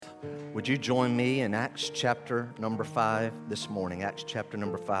Would you join me in Acts chapter number 5 this morning? Acts chapter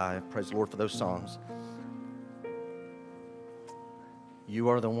number 5. Praise the Lord for those songs. You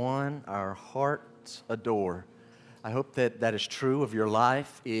are the one our hearts adore. I hope that that is true of your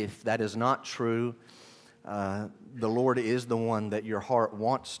life. If that is not true, the Lord is the one that your heart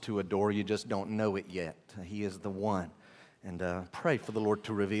wants to adore. You just don't know it yet. He is the one. And pray for the Lord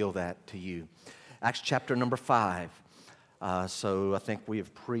to reveal that to you. Acts chapter number 5. So I think we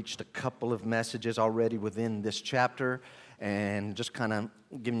have preached a couple of messages already within this chapter and just kind of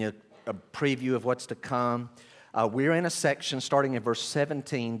giving you a preview of what's to come. We're in a section starting at verse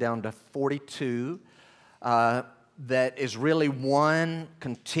 17 down to 42 that is really one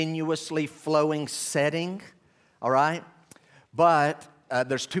continuously flowing setting, all right? But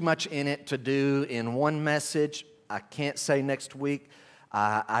there's too much in it to do in one message. I can't say next week.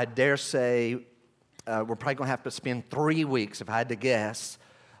 I dare say we're probably going to have to spend 3 weeks, if I had to guess,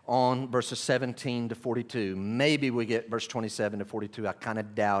 on verses 17 to 42. Maybe we get verse 27 to 42. I kind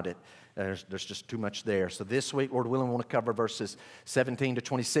of doubt it. There's just too much there. So this week, Lord willing, we want to cover verses 17 to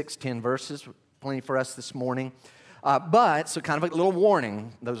 26, 10 verses. Plenty for us this morning. So kind of a little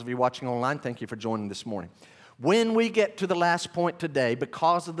warning. Those of you watching online, thank you for joining this morning. When we get to the last point today,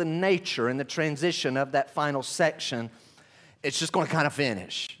 because of the nature and the transition of that final section, it's just going to kind of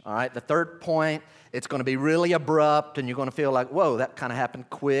finish, all right? The third point, it's going to be really abrupt, and you're going to feel like, whoa, that kind of happened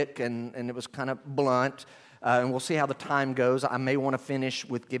quick, and it was kind of blunt. And we'll see how the time goes. I may want to finish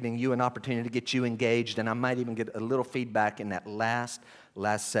with giving you an opportunity to get you engaged, and I might even get a little feedback in that last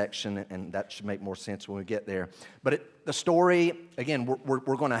section, and that should make more sense when we get there. But the story, again,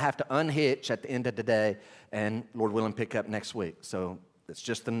 we're going to have to unhitch at the end of today, and Lord willing, pick up next week. So it's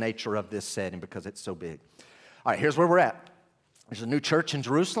just the nature of this setting because it's so big. All right, here's where we're at. There's a new church in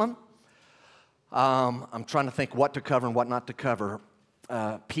Jerusalem. I'm trying to think what to cover and what not to cover.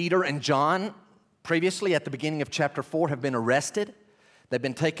 Peter and John, previously at the beginning of chapter 4, have been arrested. They've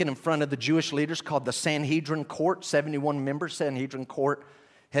been taken in front of the Jewish leaders called the Sanhedrin Court, 71 members, Sanhedrin Court,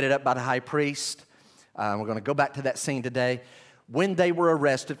 headed up by the high priest. We're going to go back to that scene today. When they were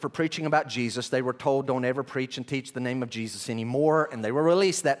arrested for preaching about Jesus, they were told, don't ever preach and teach the name of Jesus anymore. And they were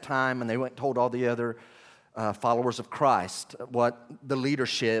released that time, and they went and told all the other followers of Christ what the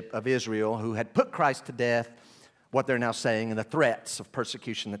leadership of Israel, who had put Christ to death, what they're now saying, and the threats of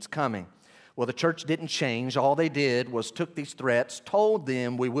persecution that's coming. Well, the church didn't change. All they did was took these threats, told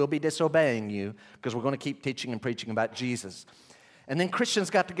them, we will be disobeying you because we're going to keep teaching and preaching about Jesus. And then Christians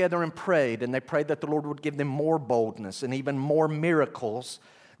got together and prayed, and they prayed that the Lord would give them more boldness and even more miracles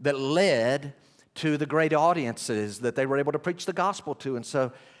that led to the great audiences that they were able to preach the gospel to. And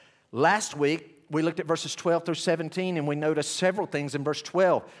so last week, we looked at verses 12 through 17, and we noticed several things in verse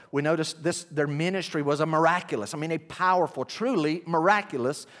 12. We noticed their ministry was a powerful, truly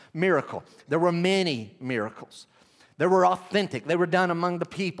miraculous miracle. There were many miracles. They were authentic. They were done among the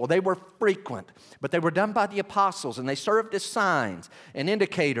people. They were frequent, but they were done by the apostles, and they served as signs and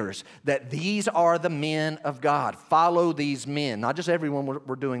indicators that these are the men of God. Follow these men. Not just everyone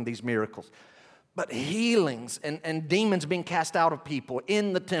were doing these miracles, but healings and demons being cast out of people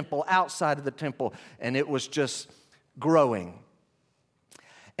in the temple, outside of the temple, and it was just growing.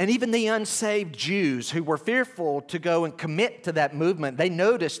 And even the unsaved Jews who were fearful to go and commit to that movement, they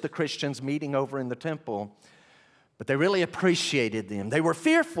noticed the Christians meeting over in the temple, but they really appreciated them. They were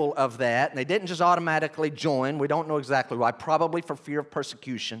fearful of that, and they didn't just automatically join. We don't know exactly why, probably for fear of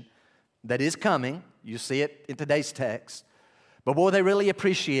persecution that is coming. You see it in today's text. But boy, they really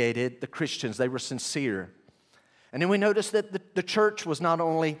appreciated the Christians. They were sincere. And then we noticed that the church was not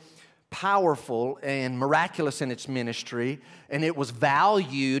only powerful and miraculous in its ministry, and it was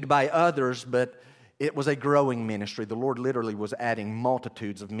valued by others, but it was a growing ministry. The Lord literally was adding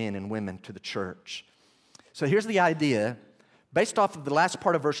multitudes of men and women to the church. So here's the idea. Based off of the last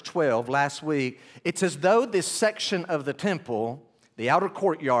part of verse 12 last week, it's as though this section of the temple, the outer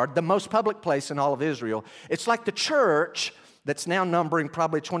courtyard, the most public place in all of Israel, it's like the church that's now numbering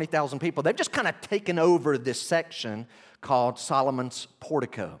probably 20,000 people. They've just kind of taken over this section called Solomon's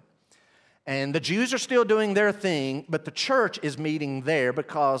Portico. And the Jews are still doing their thing, but the church is meeting there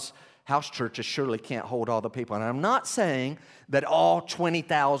because house churches surely can't hold all the people. And I'm not saying that all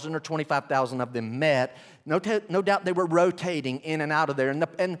 20,000 or 25,000 of them met. No doubt they were rotating in and out of there.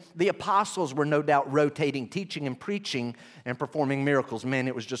 And the apostles were no doubt rotating, teaching and preaching and performing miracles. Man,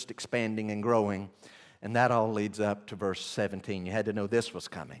 it was just expanding and growing. And that all leads up to verse 17. You had to know this was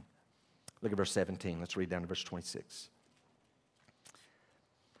coming. Look at verse 17. Let's read down to verse 26.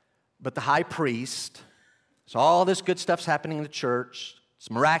 But the high priest, so all this good stuff's happening in the church. It's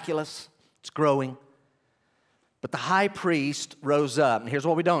miraculous. It's growing. But the high priest rose up. And here's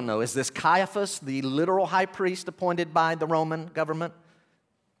what we don't know. Is this Caiaphas, the literal high priest appointed by the Roman government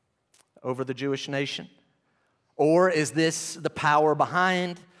over the Jewish nation? Or is this the power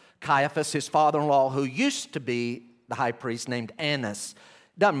behind Caiaphas, his father-in-law, who used to be the high priest, named Annas?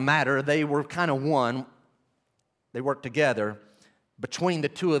 Doesn't matter. They were kind of one. They worked together. Between the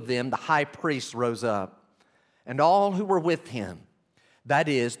two of them, the high priest rose up, and all who were with him, that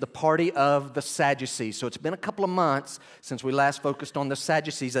is, the party of the Sadducees. So it's been a couple of months since we last focused on the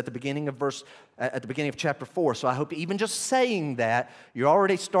Sadducees at the beginning of chapter 4. So I hope even just saying that, you're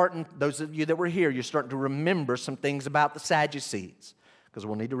already starting, those of you that were here, you're starting to remember some things about the Sadducees, because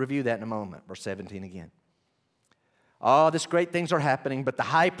we'll need to review that in a moment. Verse 17 again. Oh, this great things are happening, but the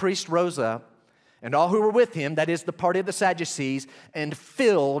high priest rose up, and all who were with him, that is the party of the Sadducees, and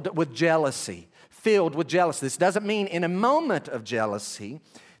filled with jealousy. Filled with jealousy. This doesn't mean in a moment of jealousy.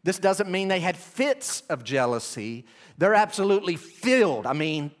 This doesn't mean they had fits of jealousy. They're absolutely filled. I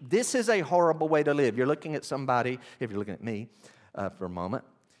mean, this is a horrible way to live. You're looking at somebody, if you're looking at me for a moment,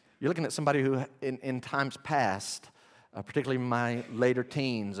 you're looking at somebody who in times past, particularly in my later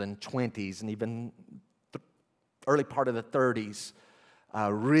teens and 20s and even the early part of the 30s,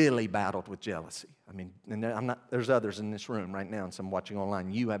 really battled with jealousy. I mean, and there's others in this room right now and some watching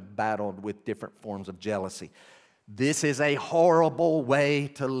online. You have battled with different forms of jealousy. This is a horrible way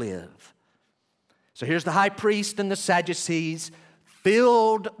to live. So here's the high priest and the Sadducees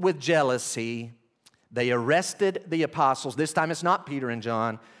filled with jealousy. They arrested the apostles. This time it's not Peter and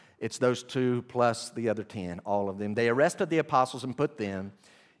John. It's those two plus the other 10, all of them. They arrested the apostles and put them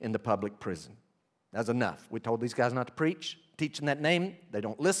in the public prison. That's enough. We told these guys not to preach, teach in that name. They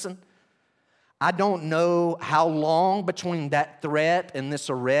don't listen. I don't know how long between that threat and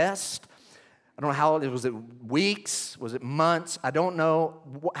this arrest. I don't know how, was it weeks? Was it months? I don't know.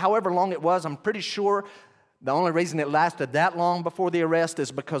 However long it was, I'm pretty sure the only reason it lasted that long before the arrest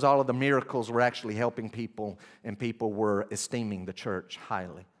is because all of the miracles were actually helping people and people were esteeming the church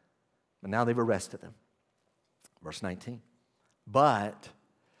highly. But now they've arrested them. Verse 19. But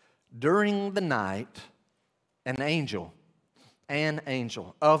during the night, an angel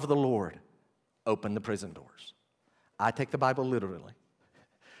of the Lord opened the prison doors. I take the Bible literally.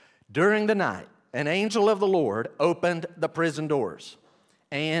 During the night, an angel of the Lord opened the prison doors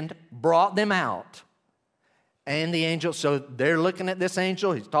and brought them out. And the angel, so they're looking at this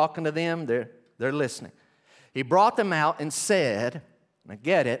angel, he's talking to them, they're listening. He brought them out and said, now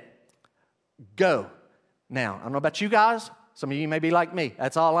get it, go. Now, I don't know about you guys, some of you may be like me.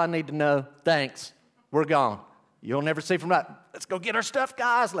 That's all I need to know. Thanks. We're gone. You'll never see from that. Let's go get our stuff,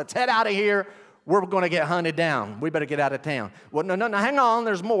 guys. Let's head out of here. We're going to get hunted down. We better get out of town. Well, no, hang on.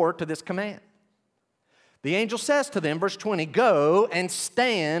 There's more to this command. The angel says to them, verse 20, go and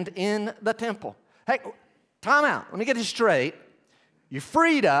stand in the temple. Hey, time out. Let me get this straight. You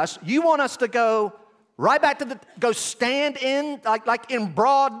freed us. You want us to go right back to go stand in, like in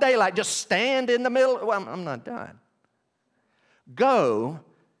broad daylight, just stand in the middle. Well, I'm not done. Go,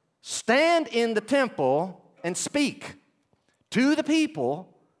 stand in the temple and speak to the people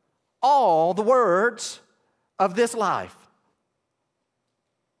all the words of this life.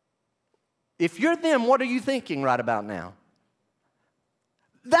 If you're them, what are you thinking right about now?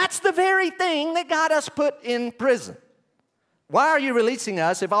 That's the very thing that got us put in prison. Why are you releasing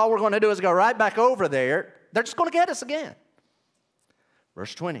us if all we're going to do is go right back over there? They're just going to get us again.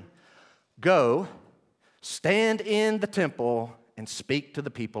 Verse 20. Go, stand in the temple, and speak to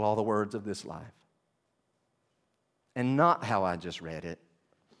the people all the words of this life. And not how I just read it.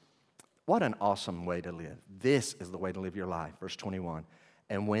 What an awesome way to live. This is the way to live your life. Verse 21.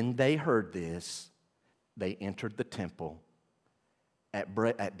 And when they heard this, they entered the temple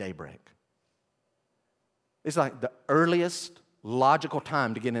at daybreak. It's like the earliest logical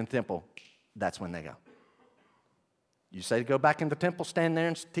time to get in the temple. That's when they go. You say to go back in the temple, stand there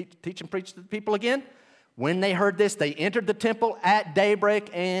and teach and preach to the people again? When they heard this, they entered the temple at daybreak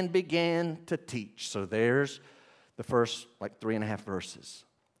and began to teach. So there's the first 3.5 verses.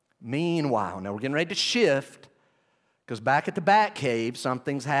 Meanwhile, now we're getting ready to shift because back at the Bat Cave,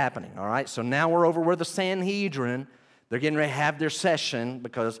 something's happening, all right? So now we're over where the Sanhedrin, they're getting ready to have their session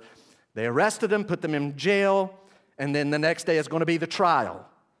because they arrested them, put them in jail, and then the next day is going to be the trial.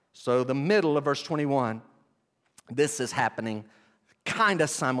 So the middle of verse 21, this is happening kind of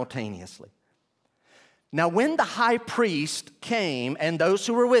simultaneously. Now, when the high priest came and those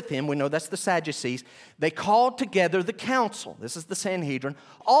who were with him, we know that's the Sadducees, they called together the council. This is the Sanhedrin,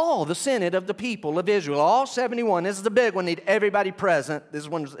 all the Senate of the people of Israel, all 71. This is the big one, need everybody present. This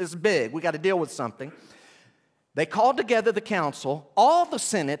is big. We got to deal with something. They called together the council, all the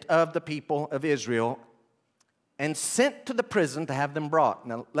Senate of the people of Israel, and sent to the prison to have them brought.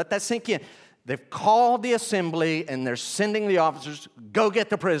 Now, let that sink in. They've called the assembly, and they're sending the officers, go get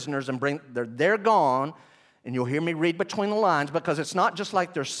the prisoners and bring, they're gone. And you'll hear me read between the lines, because it's not just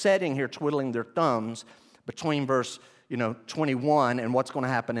like they're sitting here twiddling their thumbs between verse 21 and what's going to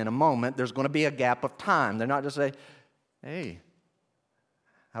happen in a moment. There's going to be a gap of time. They're not just saying, hey,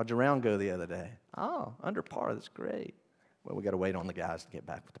 how'd your round go the other day? Oh, under par, that's great. Well, we got to wait on the guys to get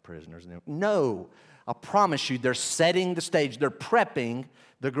back with the prisoners. No, I promise you, they're setting the stage. They're prepping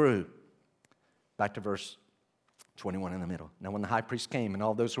the group. Back to verse 21 in the middle. Now, when the high priest came and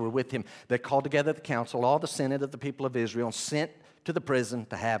all those who were with him, they called together the council, all the senate of the people of Israel, and sent to the prison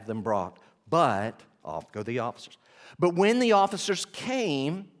to have them brought. But, off go the officers. But when the officers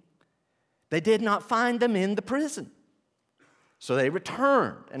came, they did not find them in the prison. So they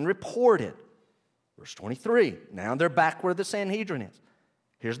returned and reported. Verse 23, now they're back where the Sanhedrin is.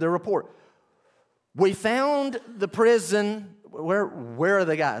 Here's their report. We found the prison. Where are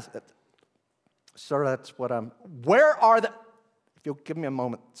the guys? Sir, that's what where are the, if you'll give me a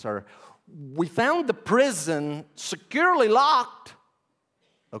moment, sir. We found the prison securely locked.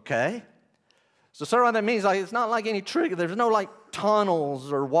 Okay. So, sir, what that means, it's not like any trick. There's no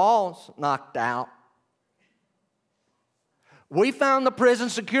tunnels or walls knocked out. We found the prison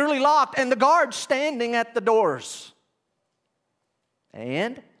securely locked and the guards standing at the doors.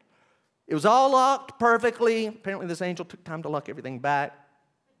 And it was all locked perfectly. Apparently this angel took time to lock everything back.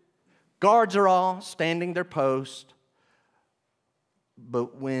 Guards are all standing their post.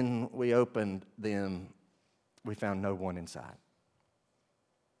 But when we opened them, we found no one inside.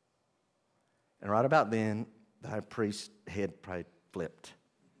 And right about then, the high priest's head probably flipped.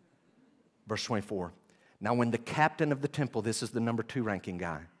 Verse 24. Now, when the captain of the temple, this is the number 2 ranking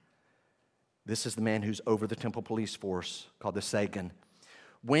guy. This is the man who's over the temple police force, called the Sagan.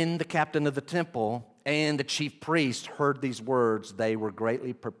 When the captain of the temple and the chief priest heard these words, they were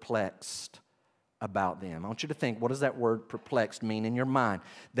greatly perplexed about them. I want you to think, what does that word perplexed mean in your mind?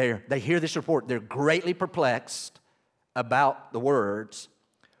 They hear this report. They're greatly perplexed about the words,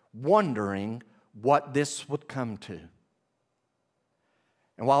 wondering what this would come to.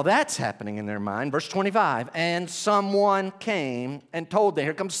 And while that's happening in their mind, verse 25, and someone came and told them,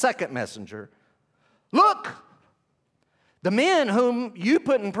 here comes the second messenger, look, the men whom you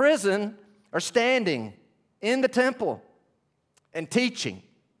put in prison are standing in the temple and teaching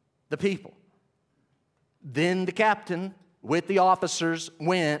the people. Then the captain with the officers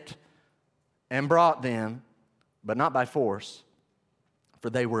went and brought them, but not by force, for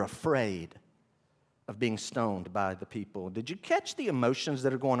they were afraid of being stoned by the people. Did you catch the emotions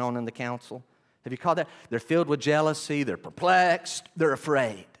that are going on in the council? Have you caught that? They're filled with jealousy, they're perplexed, they're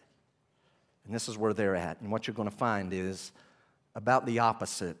afraid. And this is where they're at. And what you're going to find is about the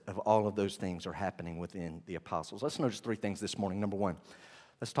opposite of all of those things are happening within the apostles. Let's notice 3 things this morning. Number 1,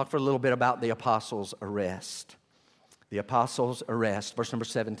 let's talk for a little bit about the apostles' arrest. The apostles' arrest, verse number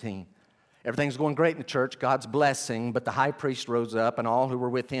 17. Everything's going great in the church, God's blessing, but the high priest rose up and all who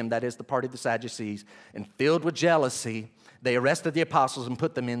were with him, that is the party of the Sadducees, and filled with jealousy, they arrested the apostles and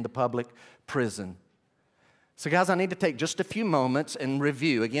put them in the public prison. So guys, I need to take just a few moments and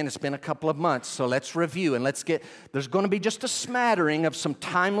review. Again, it's been a couple of months, so let's review and there's going to be just a smattering of some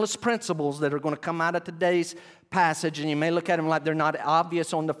timeless principles that are going to come out of today's passage, and you may look at them like they're not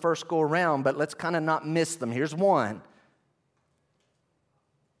obvious on the first go around, but let's kind of not miss them. Here's one.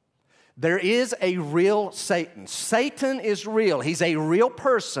 There is a real Satan. Satan is real. He's a real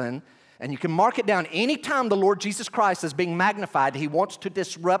person, and you can mark it down. Anytime the Lord Jesus Christ is being magnified, he wants to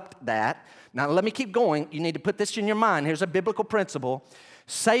disrupt that. Now, let me keep going. You need to put this in your mind. Here's a biblical principle.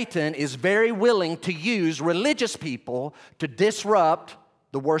 Satan is very willing to use religious people to disrupt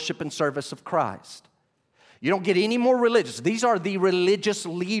the worship and service of Christ. You don't get any more religious. These are the religious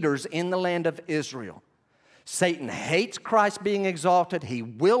leaders in the land of Israel. Satan hates Christ being exalted. He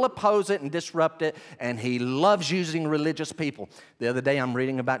will oppose it and disrupt it, and he loves using religious people. The other day, I'm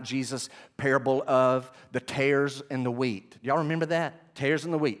reading about Jesus' parable of the tares and the wheat. Y'all remember that? Tares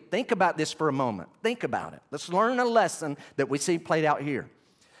and the wheat. Think about this for a moment. Think about it. Let's learn a lesson that we see played out here.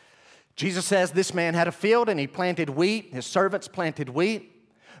 Jesus says this man had a field, and he planted wheat. His servants planted wheat.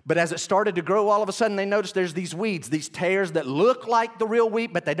 But as it started to grow, all of a sudden they noticed there's these weeds, these tares that look like the real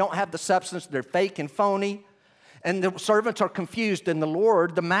wheat, but they don't have the substance. They're fake and phony. And the servants are confused, and the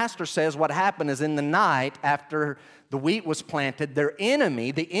Lord, the master, says what happened is in the night after the wheat was planted, the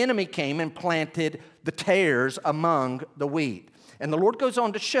enemy came and planted the tares among the wheat. And the Lord goes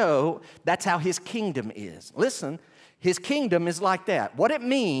on to show that's how his kingdom is. Listen, his kingdom is like that. What it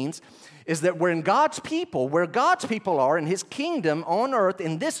means is that where God's people are, and his kingdom on earth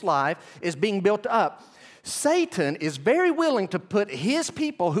in this life is being built up, Satan is very willing to put his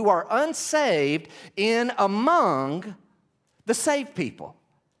people who are unsaved in among the saved people.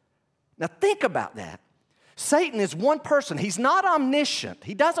 Now think about that. Satan is one person. He's not omniscient.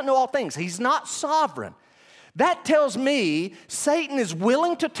 He doesn't know all things. He's not sovereign. That tells me Satan is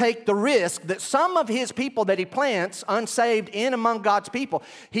willing to take the risk that some of his people that he plants unsaved in among God's people,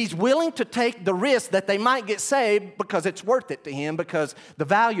 he's willing to take the risk that they might get saved because it's worth it to him, because the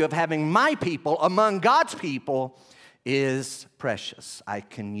value of having my people among God's people is precious. I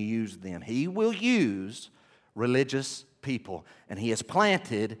can use them. He will use religious people, and he has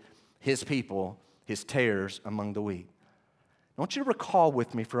planted his people, his tares, among the wheat. I want you to recall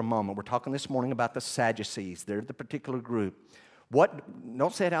with me for a moment. We're talking this morning about the Sadducees. They're the particular group.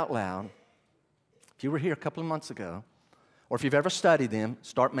 Don't say it out loud. If you were here a couple of months ago, or if you've ever studied them,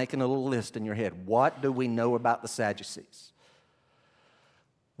 start making a little list in your head. What do we know about the Sadducees?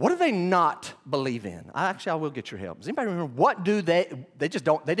 What do they not believe in? I will get your help. Does anybody remember what do they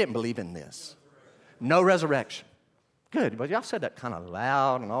didn't believe in this? No resurrection. Good. But y'all said that kind of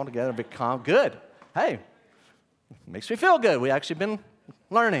loud and all together, be calm. Good. Hey. Makes me feel good. We've actually been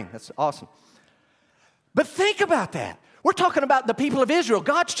learning. That's awesome. But think about that. We're talking about the people of Israel,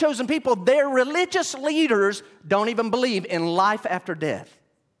 God's chosen people. Their religious leaders don't even believe in life after death.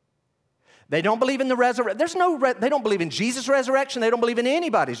 They don't believe in the resurrection. They don't believe in Jesus' resurrection. They don't believe in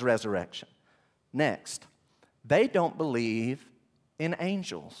anybody's resurrection. Next, they don't believe in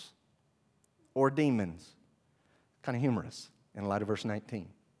angels or demons. Kind of humorous in light of verse 19.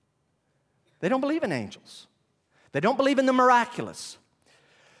 They don't believe in angels. They don't believe in the miraculous.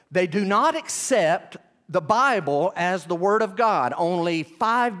 They do not accept the Bible as the Word of God. Only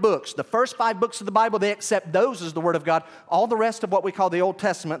 5 books. The first 5 books of the Bible, they accept those as the Word of God. All the rest of what we call the Old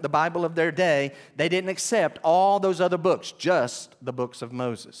Testament, the Bible of their day, they didn't accept all those other books, just the books of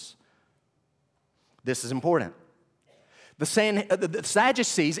Moses. This is important. The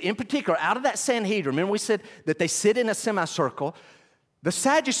Sadducees, in particular, out of that Sanhedrin, remember we said that they sit in a semicircle. The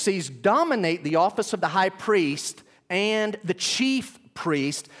Sadducees dominate the office of the high priest and the chief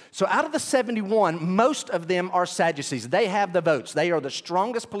priest. So out of the 71, most of them are Sadducees. They have the votes. They are the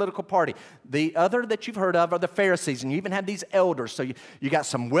strongest political party. The other that you've heard of are the Pharisees, and you even have these elders. So you got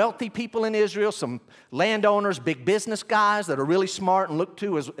some wealthy people in Israel, some landowners, big business guys that are really smart and looked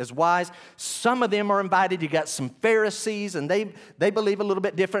to as wise. Some of them are invited. You got some Pharisees, and they believe a little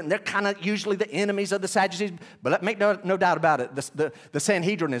bit different, and they're kind of usually the enemies of the Sadducees. But make no doubt about it, the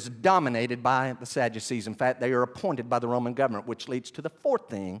Sanhedrin is dominated by the Sadducees. In fact, they are appointed by the Roman government, which leads to the fourth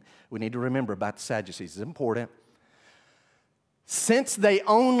thing we need to remember about the Sadducees. It's important. Since they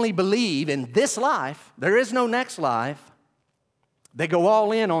only believe in this life, there is no next life, they go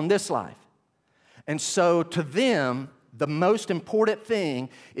all in on this life. And so to them, the most important thing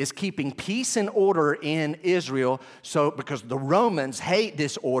is keeping peace and order in Israel. So, because the Romans hate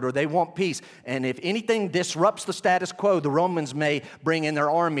disorder, they want peace. And if anything disrupts the status quo, the Romans may bring in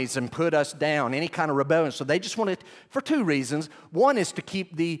their armies and put us down, any kind of rebellion. So they just want it for 2 reasons. One is to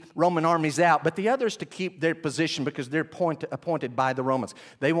keep the Roman armies out, but the other is to keep their position because they're appointed by the Romans.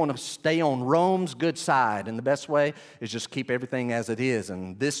 They want to stay on Rome's good side, and the best way is just keep everything as it is.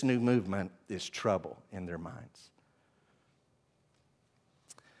 And this new movement is trouble in their minds.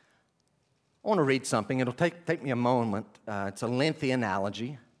 I want to read something. It'll take me a moment. It's a lengthy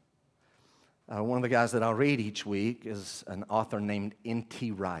analogy. One of the guys that I'll read each week is an author named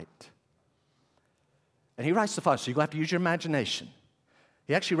N.T. Wright. And he writes the following, so you're going to have to use your imagination.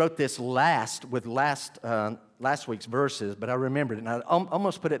 He actually wrote this last week's verses, but I remembered it, and I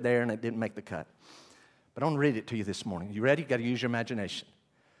almost put it there, and it didn't make the cut. But I want to read it to you this morning. You ready? You've got to use your imagination.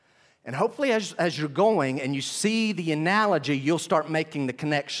 And hopefully as you're going and you see the analogy, you'll start making the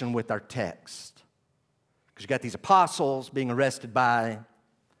connection with our text. Because you got these apostles being arrested by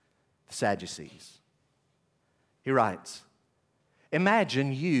the Sadducees. He writes,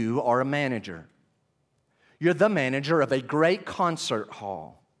 imagine you are a manager. You're the manager of a great concert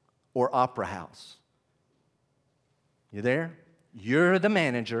hall or opera house. You there? You're the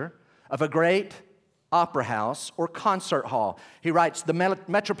manager of a great opera house or concert hall. He writes, the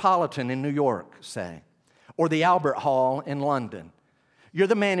Metropolitan in New York, say, or the Albert Hall in London. You're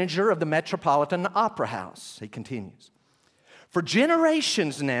the manager of the Metropolitan Opera House, he continues. For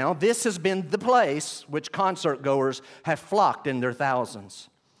generations now, this has been the place which concert goers have flocked in their thousands,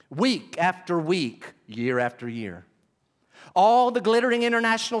 week after week, year after year. All the glittering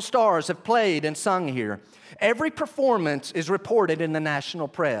international stars have played and sung here. Every performance is reported in the national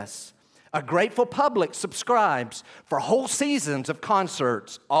press. A grateful public subscribes for whole seasons of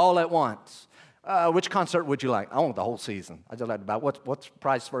concerts all at once. Which concert would you like? I want the whole season. I just like about what's the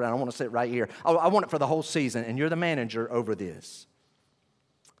price for it? I want to sit right here. Oh, I want it for the whole season, and you're the manager over this.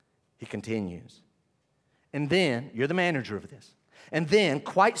 He continues. And then, you're the manager of this. And then,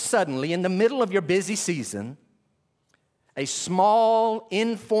 quite suddenly, in the middle of your busy season, a small,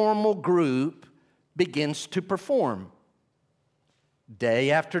 informal group begins to perform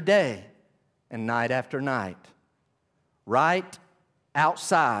day after day and night after night, right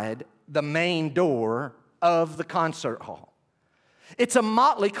outside the main door of the concert hall. It's a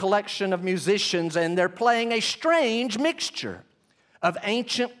motley collection of musicians, and they're playing a strange mixture of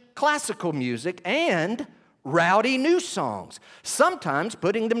ancient classical music and rowdy new songs, sometimes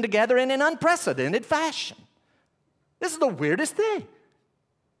putting them together in an unprecedented fashion. This is the weirdest thing.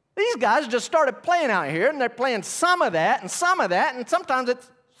 These guys just started playing out here, and they're playing some of that, and sometimes it's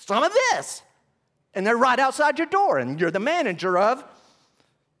some of this. And they're right outside your door, and you're the manager of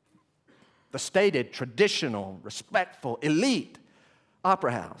the stated, traditional, respectful, elite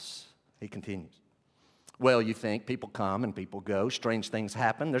opera house. He continues. Well, you think, people come and people go, strange things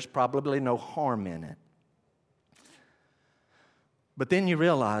happen, there's probably no harm in it. But then you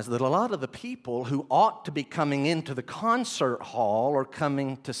realize that a lot of the people who ought to be coming into the concert hall or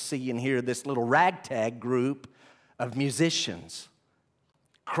coming to see and hear this little ragtag group of musicians,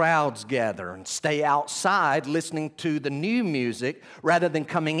 crowds gather and stay outside listening to the new music rather than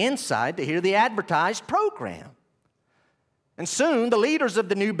coming inside to hear the advertised program. And soon the leaders of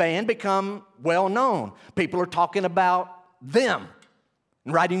the new band become well known. People are talking about them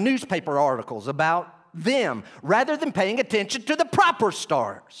and writing newspaper articles about them rather than paying attention to the proper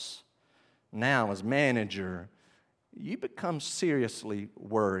stars. Now, as manager, you become seriously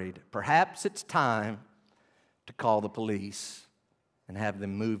worried. Perhaps it's time to call the police and have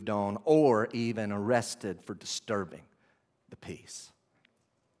them moved on or even arrested for disturbing the peace.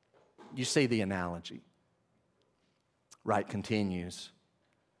 You see the analogy. Wright continues.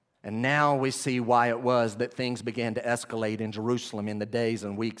 And now we see why it was that things began to escalate in Jerusalem in the days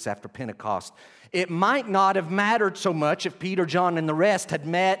and weeks after Pentecost. It might not have mattered so much if Peter, John, and the rest had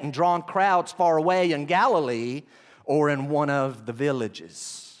met and drawn crowds far away in Galilee or in one of the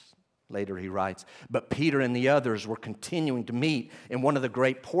villages. Later he writes, but Peter and the others were continuing to meet in one of the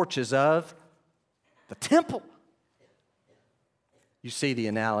great porches of the temple. You see the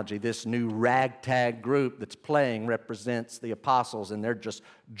analogy. This new ragtag group that's playing represents the apostles, and they're just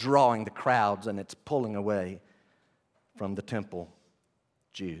drawing the crowds, and it's pulling away from the temple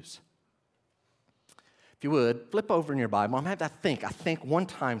Jews. If you would, flip over in your Bible. I think one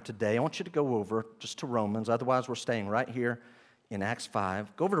time today, I want you to go over just to Romans. Otherwise, we're staying right here in Acts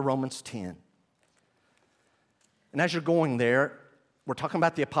 5. Go over to Romans 10. And as you're going there, we're talking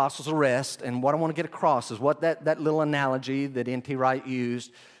about the apostles' arrest, and what I want to get across is what that little analogy that N.T. Wright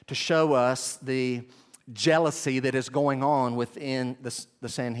used to show us the jealousy that is going on within the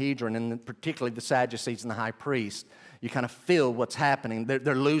Sanhedrin, and particularly the Sadducees and the high priest. You kind of feel what's happening.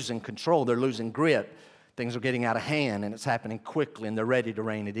 They're losing control. They're losing grip. Things are getting out of hand, and it's happening quickly, and they're ready to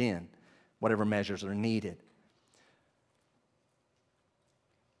rein it in, whatever measures are needed.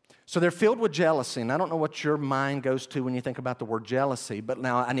 So they're filled with jealousy, and I don't know what your mind goes to when you think about the word jealousy, but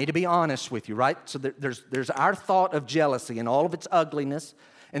now I need to be honest with you, right? So there's our thought of jealousy and all of its ugliness,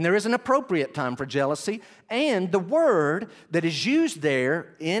 and there is an appropriate time for jealousy, and the word that is used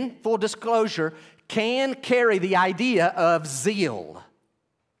there, in full disclosure, can carry the idea of zeal.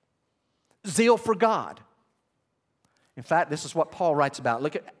 Zeal for God. In fact, this is what Paul writes about.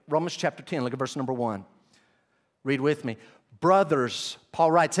 Look at Romans chapter 10, look at verse number 1. Read with me. Brothers,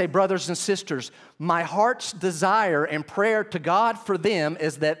 Paul writes, hey, brothers and sisters, my heart's desire and prayer to God for them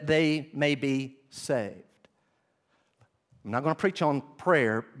is that they may be saved. I'm not going to preach on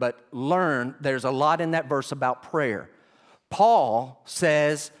prayer, but learn there's a lot in that verse about prayer. Paul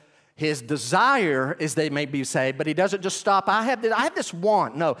says his desire is they may be saved, but he doesn't just stop, I have this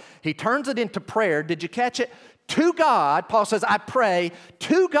want. No, he turns it into prayer. Did you catch it? To God, Paul says, I pray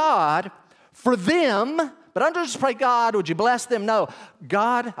to God for them. But I don't just pray, God, would you bless them? No.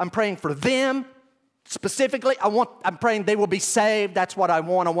 God, I'm praying for them specifically. I'm praying they will be saved. That's what I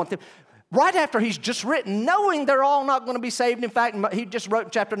want. I want them. Right after he's just written, knowing they're all not going to be saved. In fact, he just wrote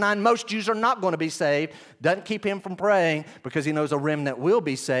in chapter 9, most Jews are not going to be saved. Doesn't keep him from praying because he knows a remnant will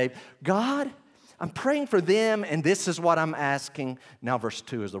be saved. God, I'm praying for them, and this is what I'm asking. Now verse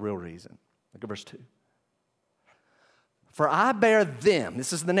 2 is the real reason. Look at verse 2. For I bear them,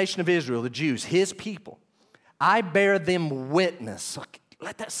 this is the nation of Israel, the Jews, his people. I bear them witness.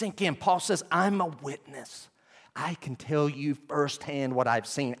 Let that sink in. Paul says, I'm a witness. I can tell you firsthand what I've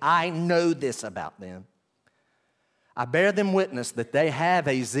seen. I know this about them. I bear them witness that they have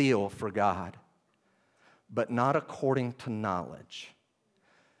a zeal for God. but not according to knowledge.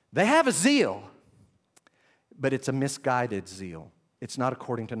 They have a zeal, but it's a misguided zeal. It's not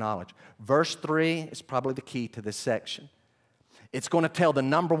according to knowledge. Verse 3 is probably the key to this section. It's going to tell the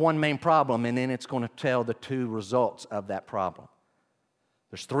number one main problem, and then it's going to tell the two results of that problem.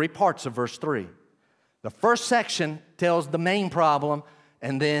 There's three parts of verse 3. The first section tells the main problem,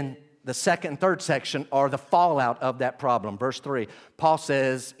 and then the second and third section are the fallout of that problem. Verse 3, Paul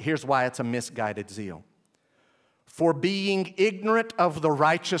says, here's why it's a misguided zeal. For being ignorant of the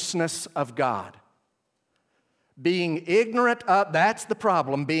righteousness of God. Being ignorant of, that's the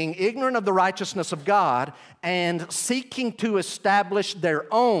problem, being ignorant of the righteousness of God and seeking to establish their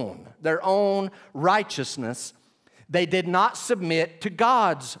own righteousness, they did not submit to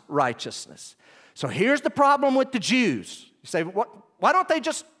God's righteousness. So here's the problem with the Jews. You say, why don't they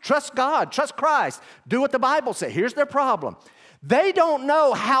just trust God, trust Christ, do what the Bible says? Here's their problem. They don't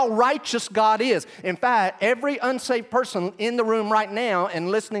know how righteous God is. In fact, every unsaved person in the room right now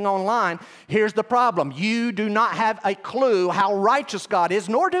and listening online, here's the problem. You do not have a clue how righteous God is,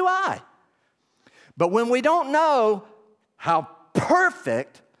 nor do I. But when we don't know how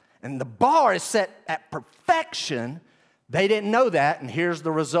perfect, and the bar is set at perfection, they didn't know that, and here's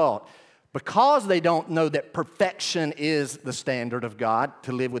the result. Because they don't know that perfection is the standard of God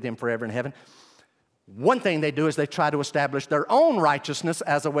to live with Him forever in heaven, one thing they do is they try to establish their own righteousness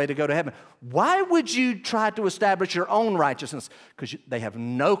as a way to go to heaven. Why would you try to establish your own righteousness? Because they have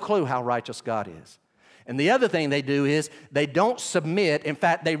no clue how righteous God is. And the other thing they do is they don't submit. In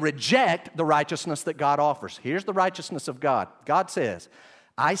fact, they reject the righteousness that God offers. Here's the righteousness of God. God says,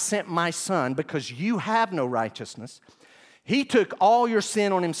 I sent my Son because you have no righteousness. He took all your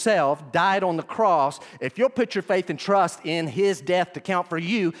sin on Himself, died on the cross. If you'll put your faith and trust in His death to count for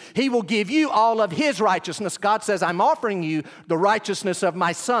you, He will give you all of His righteousness. God says, I'm offering you the righteousness of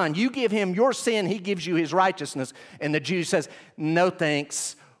my Son. You give Him your sin, He gives you His righteousness. And the Jew says, no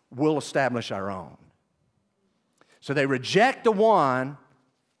thanks, we'll establish our own. So they reject the one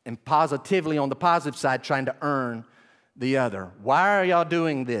and positively on the positive side trying to earn the other. Why are y'all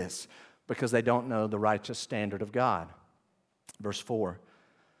doing this? Because they don't know the righteous standard of God. Verse 4,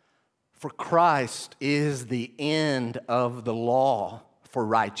 for Christ is the end of the law for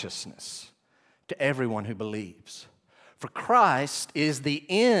righteousness to everyone who believes. For Christ is the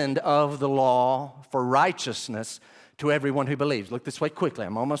end of the law for righteousness to everyone who believes. Look this way quickly.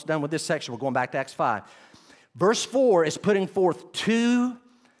 I'm almost done with this section. We're going back to Acts 5. Verse 4 is putting forth two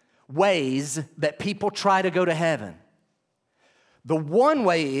ways that people try to go to heaven. The one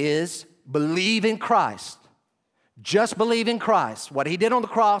way is believe in Christ. Just believe in Christ. What He did on the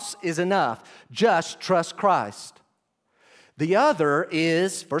cross is enough. Just trust Christ. The other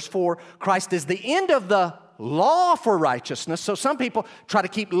is, verse 4, Christ is the end of the law for righteousness. So some people try to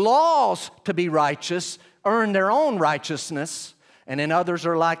keep laws to be righteous, earn their own righteousness. And then others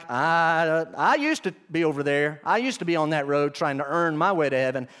are like, I used to be over there. I used to be on that road trying to earn my way to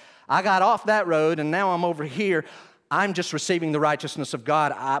heaven. I got off that road and now I'm over here. I'm just receiving the righteousness of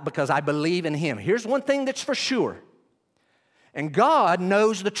God because I believe in Him. Here's one thing that's for sure. And God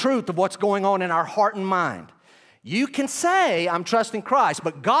knows the truth of what's going on in our heart and mind. You can say, I'm trusting Christ,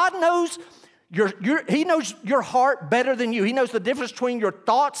 but God knows He knows your heart better than you. He knows the difference between your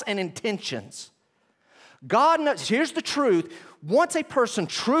thoughts and intentions. God knows, here's the truth. Once a person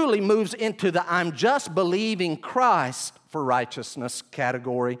truly moves into the I'm just believing Christ for righteousness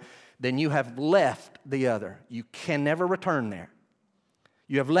category, then you have left the other. You can never return there.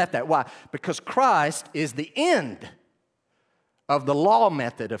 You have left that. Why? Because Christ is the end of the law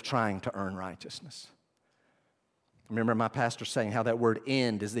method of trying to earn righteousness. I remember my pastor saying how that word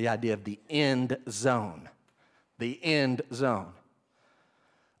end is the idea of the end zone. The end zone.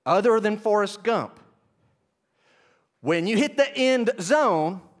 Other than Forrest Gump, when you hit the end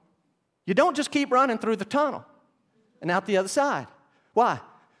zone, you don't just keep running through the tunnel and out the other side. Why?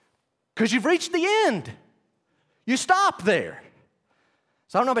 Because you've reached the end. You stop there.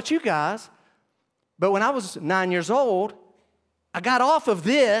 So I don't know about you guys, but when I was 9 years old, I got off of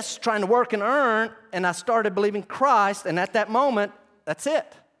this, trying to work and earn, and I started believing Christ, and at that moment, that's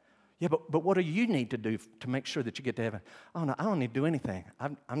it. Yeah, but what do you need to do to make sure that you get to heaven? Oh, no, I don't need to do anything.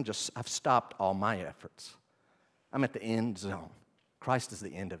 I've stopped all my efforts. I'm at the end zone. Christ is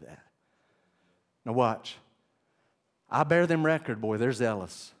the end of that. Now watch. I bear them record, boy, they're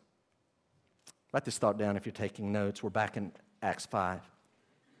zealous. Write this thought down if you're taking notes. We're back in Acts 5.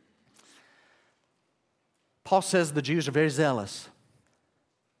 Paul says the Jews are very zealous.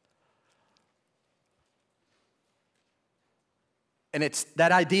 And it's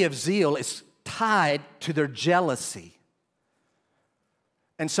that idea of zeal is tied to their jealousy.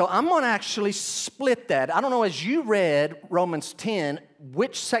 And so I'm going to actually split that. I don't know, as you read Romans 10,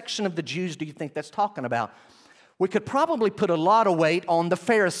 which section of the Jews do you think that's talking about? We could probably put a lot of weight on the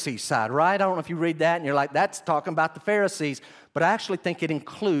Pharisee side, right? I don't know if you read that and you're like, that's talking about the Pharisees. But I actually think it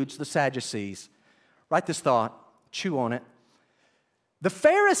includes the Sadducees. Write this thought, chew on it. The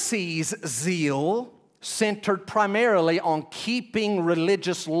Pharisees' zeal centered primarily on keeping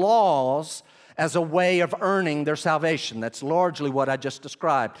religious laws as a way of earning their salvation. That's largely what I just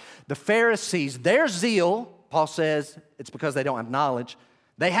described. The Pharisees, their zeal, Paul says, it's because they don't have knowledge.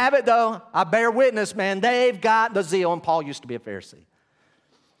 They have it though. I bear witness, man. They've got the zeal, and Paul used to be a Pharisee.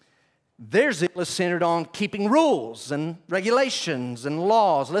 Their zeal is centered on keeping rules and regulations and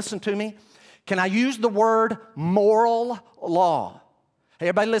laws. Listen to me. Can I use the word moral law? Hey,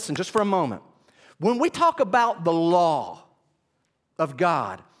 everybody listen just for a moment. When we talk about the law of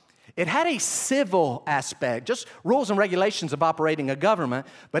God, it had a civil aspect, just rules and regulations of operating a government,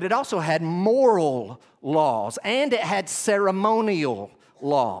 but it also had moral laws, and it had ceremonial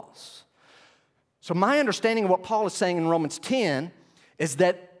laws. So my understanding of what Paul is saying in Romans 10 is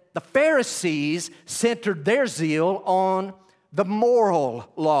that the Pharisees centered their zeal on the moral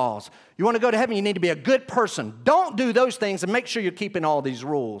laws. You want to go to heaven, you need to be a good person. Don't do those things and make sure you're keeping all these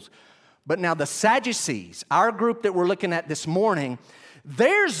rules. But now the Sadducees, our group that we're looking at this morning,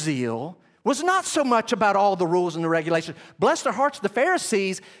 their zeal was not so much about all the rules and the regulations. Bless their hearts, the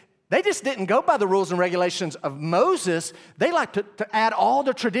Pharisees, they just didn't go by the rules and regulations of Moses. They liked to add all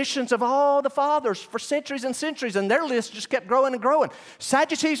the traditions of all the fathers for centuries and centuries, and their list just kept growing and growing.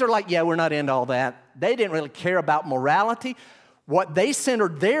 Sadducees are like, yeah, we're not into all that. They didn't really care about morality. What they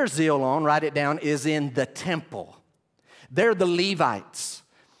centered their zeal on, write it down, is in the temple. They're the Levites.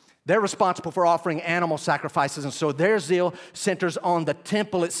 They're responsible for offering animal sacrifices, and so their zeal centers on the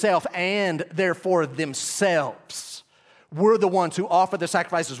temple itself and therefore themselves. We're the ones who offer the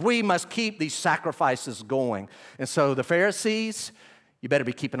sacrifices. We must keep these sacrifices going. And so the Pharisees, you better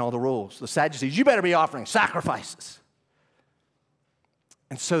be keeping all the rules. The Sadducees, you better be offering sacrifices.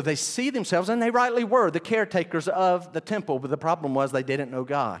 And so they see themselves, and they rightly were, the caretakers of the temple, but the problem was they didn't know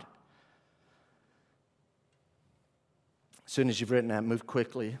God. As soon as you've written that, move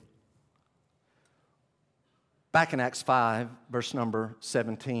quickly. Back in Acts 5, verse number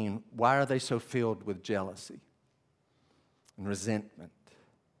 17, why are they so filled with jealousy and resentment?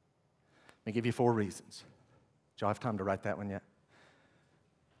 Let me give you 4 reasons. Do y'all have time to write that one yet?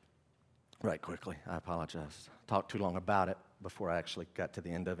 Right, quickly. I apologize. Talked too long about it before I actually got to the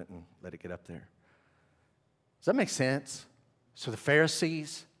end of it and let it get up there. Does that make sense? So the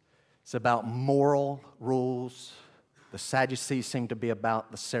Pharisees, it's about moral rules. The Sadducees seem to be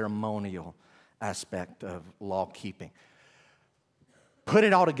about the ceremonial aspect of law keeping. Put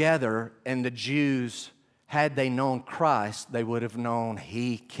it all together, and the Jews, had they known Christ, they would have known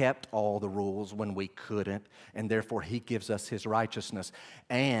He kept all the rules when we couldn't, and therefore He gives us His righteousness.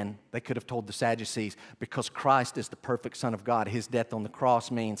 And they could have told the Sadducees, because Christ is the perfect Son of God, His death on the cross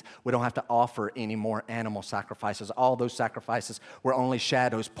means we don't have to offer any more animal sacrifices. All those sacrifices were only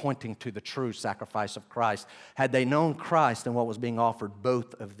shadows pointing to the true sacrifice of Christ. Had they known Christ and what was being offered,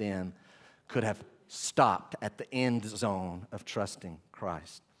 both of them could have stopped at the end zone of trusting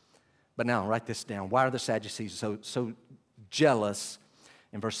Christ. But now, write this down. Why are the Sadducees so jealous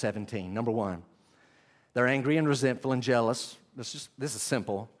in verse 17? Number 1, they're angry and resentful and jealous. This is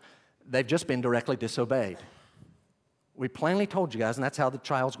simple. They've just been directly disobeyed. We plainly told you guys, and that's how the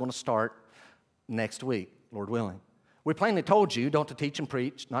trial's going to start next week, Lord willing. We plainly told you not to teach and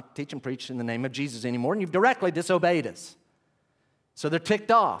preach in the name of Jesus anymore, and you've directly disobeyed us. So they're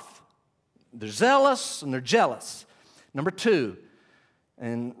ticked off. They're zealous and they're jealous. Number 2,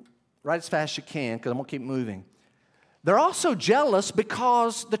 and write as fast as you can because I'm going to keep moving. They're also jealous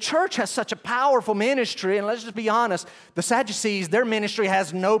because the church has such a powerful ministry, and let's just be honest, the Sadducees, their ministry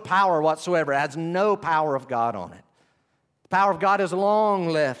has no power whatsoever. It has no power of God on it. The power of God is long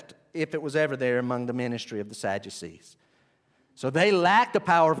left, if it was ever there, among the ministry of the Sadducees. So they lack the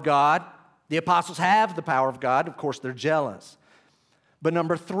power of God. The apostles have the power of God. Of course, they're jealous. But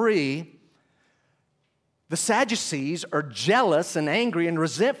number 3, the Sadducees are jealous and angry and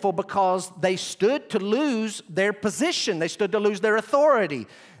resentful because they stood to lose their position. They stood to lose their authority.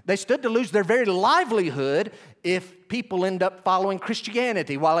 They stood to lose their very livelihood if people end up following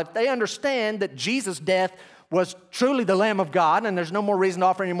Christianity. While if they understand that Jesus' death was truly the Lamb of God and there's no more reason to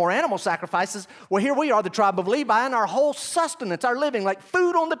offer any more animal sacrifices, well, here we are, the tribe of Levi, and our whole sustenance, our living, like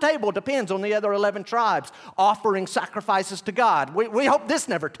food on the table, depends on the other 11 tribes offering sacrifices to God. We hope this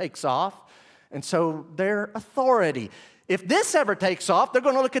never takes off. And so their authority. If this ever takes off, they're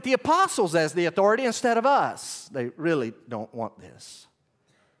going to look at the apostles as the authority instead of us. They really don't want this.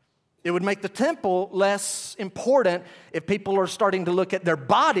 It would make the temple less important if people are starting to look at their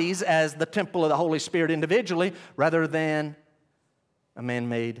bodies as the temple of the Holy Spirit individually rather than a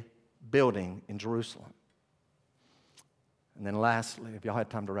man-made building in Jerusalem. And then lastly, if y'all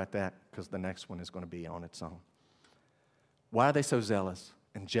had time to write that, because the next one is going to be on its own. Why are they so zealous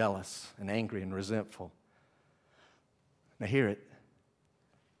and jealous and angry and resentful? Now hear it.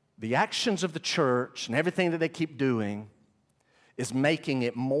 The actions of the church and everything that they keep doing is making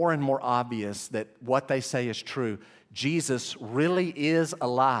it more and more obvious that what they say is true. Jesus really is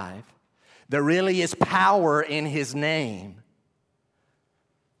alive. There really is power in His name.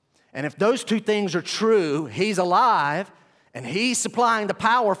 And if those two things are true, He's alive and He's supplying the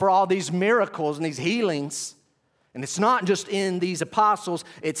power for all these miracles and these healings. And it's not just in these apostles,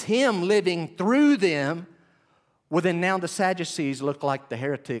 it's Him living through them. Well, then now the Sadducees look like the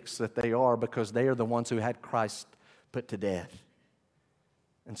heretics that they are because they are the ones who had Christ put to death.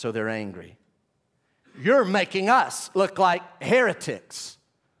 And so they're angry. You're making us look like heretics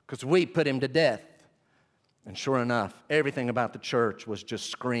because we put Him to death. And sure enough, everything about the church was just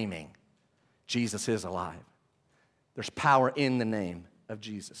screaming, Jesus is alive. There's power in the name of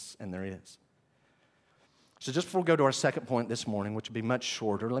Jesus, and there is. So just before we go to our second point this morning, which will be much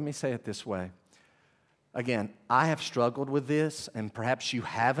shorter, let me say it this way. Again, I have struggled with this, and perhaps you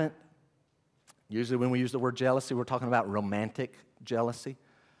haven't. Usually when we use the word jealousy, we're talking about romantic jealousy.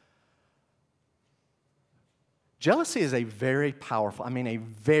 Jealousy is a very powerful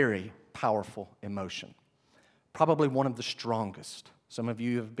emotion. Probably one of the strongest. Some of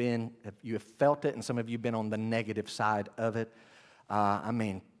you have felt it, and some of you have been on the negative side of it.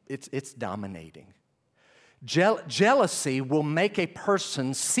 It's dominating. Jealousy will make a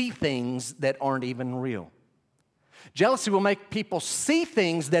person see things that aren't even real. Jealousy will make people see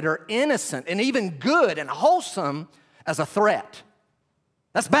things that are innocent and even good and wholesome as a threat.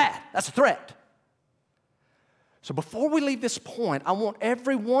 That's bad. That's a threat. So before we leave this point, I want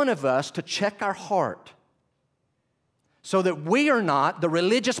every one of us to check our heart so that we are not the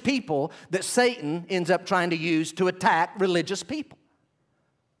religious people that Satan ends up trying to use to attack religious people.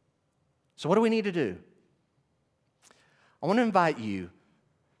 So what do we need to do? I want to invite you,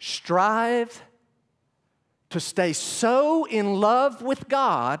 strive to stay so in love with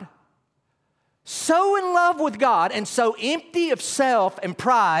God, and so empty of self and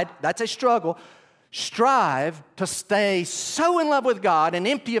pride, that's a struggle. Strive to stay so in love with God and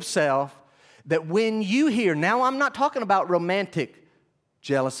empty of self that when you hear, now I'm not talking about romantic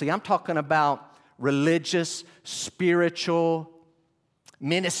jealousy, I'm talking about religious, spiritual,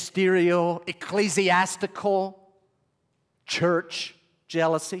 ministerial, ecclesiastical, church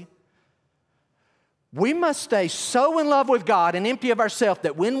jealousy. We must stay so in love with God and empty of ourselves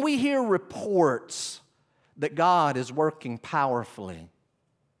that when we hear reports that God is working powerfully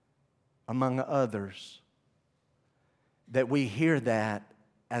among others, that we hear that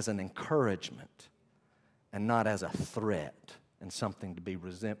as an encouragement and not as a threat and something to be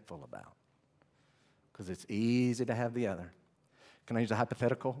resentful about. Because it's easy to have the other. Can I use a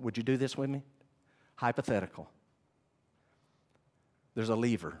hypothetical? Would you do this with me? Hypothetical. There's a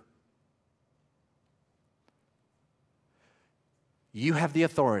lever. You have the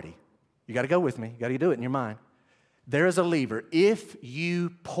authority. You got to go with me. You got to do it in your mind. There is a lever. If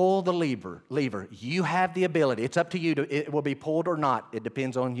you pull the lever, you have the ability. It's up to you. It will be pulled or not. It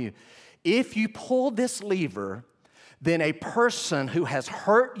depends on you. If you pull this lever, then a person who has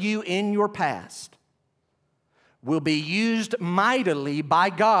hurt you in your past will be used mightily by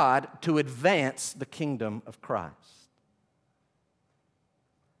God to advance the kingdom of Christ.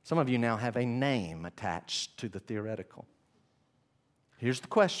 Some of you now have a name attached to the theoretical. Here's the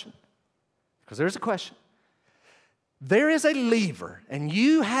question, because there's a question. There is a lever, and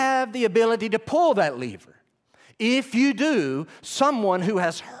you have the ability to pull that lever. If you do, someone who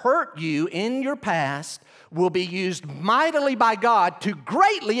has hurt you in your past will be used mightily by God to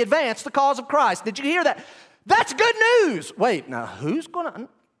greatly advance the cause of Christ. Did you hear that? That's good news. Wait, now who's going to...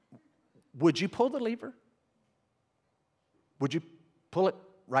 Would you pull the lever? Would you pull it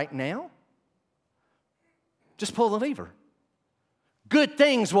right now? Just pull the lever. Good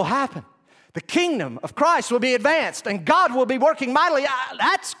things will happen. The kingdom of Christ will be advanced, and God will be working mightily.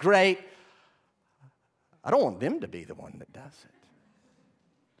 That's great. I don't want them to be the one that does it.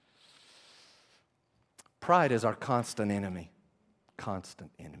 Pride is our constant enemy.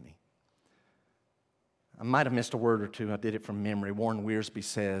 Constant enemy. I might have missed a word or two. I did it from memory. Warren Wiersbe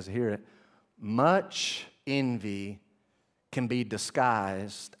says, hear it, much envy can be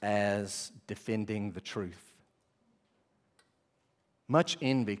disguised as defending the truth. Much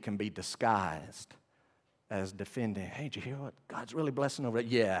envy can be disguised as defending. Hey, did you hear what God's really blessing over there?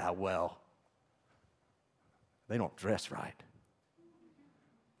 Yeah, well, they don't dress right.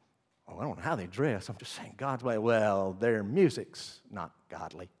 Oh, I don't know how they dress. I'm just saying God's way. Well, their music's not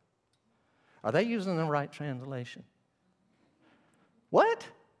godly. Are they using the right translation? What?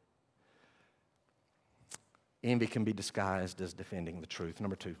 Envy can be disguised as defending the truth.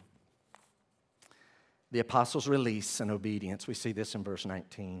 Number 2, the apostles' release and obedience. We see this in verse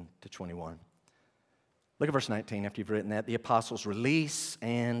 19 to 21. Look at verse 19 after you've written that. The apostles' release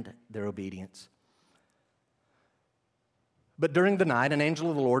and their obedience. But during the night, an angel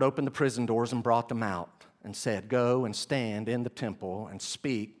of the Lord opened the prison doors and brought them out and said, "Go and stand in the temple and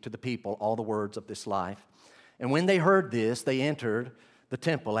speak to the people all the words of this life." And when they heard this, they entered the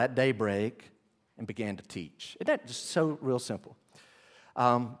temple at daybreak and began to teach. Isn't that just so real simple?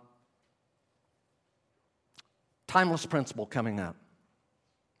 Timeless principle coming up.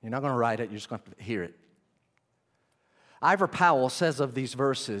 You're not going to write it, you're just going to hear it. Ivor Powell says of these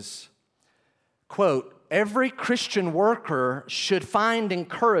verses, quote, "Every Christian worker should find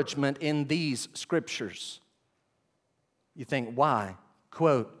encouragement in these scriptures." You think, why?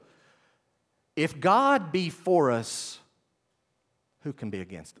 Quote, "If God be for us, who can be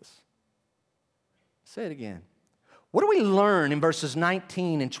against us?" Say it again. What do we learn in verses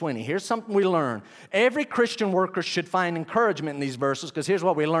 19 and 20? Here's something we learn. Every Christian worker should find encouragement in these verses, because here's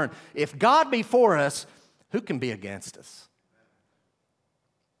what we learn. If God be for us, who can be against us?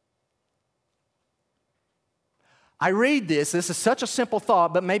 I read this is such a simple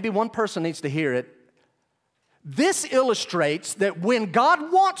thought, but maybe one person needs to hear it. This illustrates that when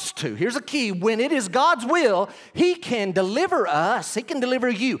God wants to, here's a key, when it is God's will, He can deliver us, He can deliver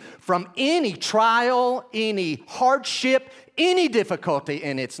you from any trial, any hardship, any difficulty,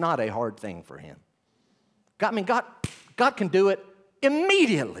 and it's not a hard thing for Him. God can do it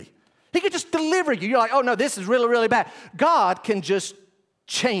immediately. He could just deliver you. You're like, oh no, this is really, really bad. God can just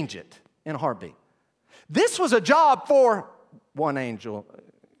change it in a heartbeat. This was a job for one angel.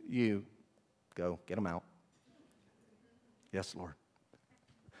 You go, get them out. Yes, Lord.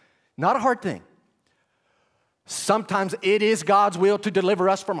 Not a hard thing. Sometimes it is God's will to deliver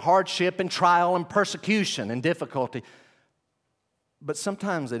us from hardship and trial and persecution and difficulty. But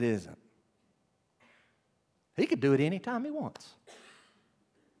sometimes it isn't. He could do it anytime He wants.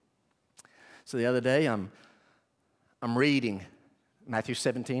 So the other day, I'm reading Matthew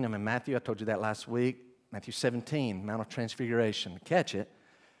 17. I'm in Matthew. I told you that last week. Matthew 17, Mount of Transfiguration. Catch it.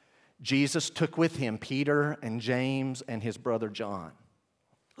 Jesus took with Him Peter and James and his brother John.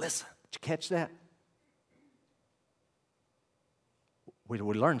 Listen, did you catch that? We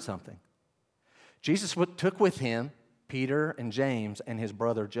learned something. Jesus took with Him Peter and James and his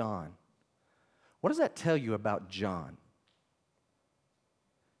brother John. What does that tell you about John?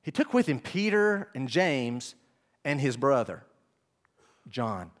 He took with Him Peter and James and his brother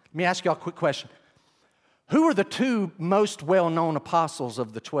John. Let me ask you all a quick question. Who are the two most well-known apostles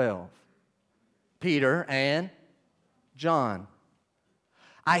of the 12? Peter and John.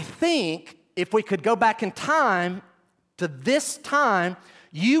 I think if we could go back in time to this time,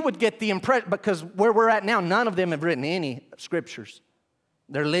 you would get the impression, because where we're at now, none of them have written any scriptures.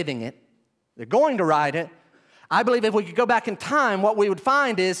 They're living it. They're going to write it. I believe if we could go back in time, what we would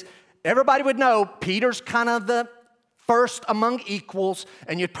find is everybody would know Peter's kind of the first among equals,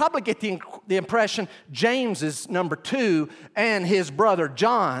 and you'd probably get the impression James is number 2 and his brother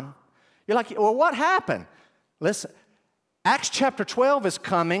John. You're like, well, what happened? Listen, Acts chapter 12 is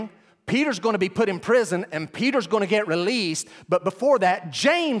coming. Peter's going to be put in prison, and Peter's going to get released. But before that,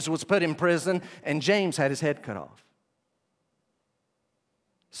 James was put in prison, and James had his head cut off.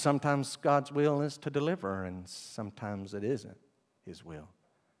 Sometimes God's will is to deliver, and sometimes it isn't His will.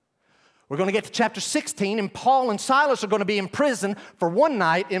 We're going to get to chapter 16, and Paul and Silas are going to be in prison for one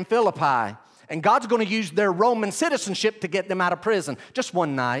night in Philippi. And God's going to use their Roman citizenship to get them out of prison. Just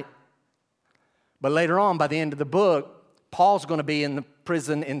one night. But later on, by the end of the book, Paul's going to be in the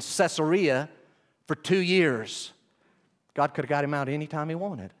prison in Caesarea for 2 years. God could have got him out anytime He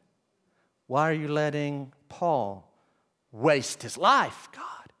wanted. Why are you letting Paul waste his life, God?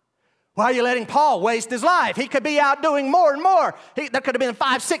 Why are you letting Paul waste his life? He could be out doing more and more. There could have been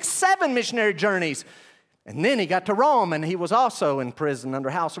 5, 6, 7 missionary journeys. And then he got to Rome, and he was also in prison under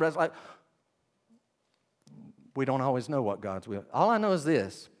house arrest. Like, we don't always know what God's will. All I know is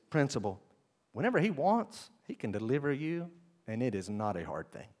this principle. Whenever He wants, He can deliver you, and it is not a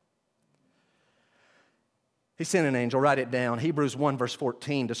hard thing. He sent an angel. Write it down. Hebrews 1 verse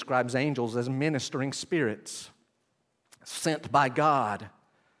 14 describes angels as ministering spirits sent by God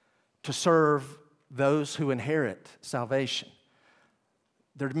to serve those who inherit salvation.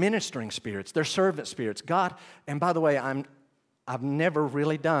 They're ministering spirits. They're servant spirits. God, and by the way, I've never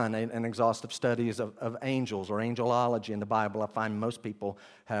really done an exhaustive studies of angels or angelology in the Bible. I find most people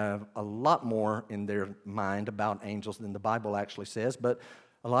have a lot more in their mind about angels than the Bible actually says, but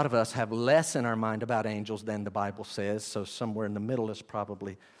a lot of us have less in our mind about angels than the Bible says, so somewhere in the middle is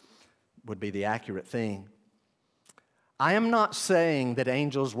probably would be the accurate thing. I am not saying that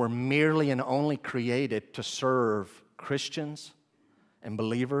angels were merely and only created to serve Christians and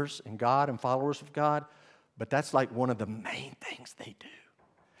believers in God and followers of God, but that's like one of the main things they do.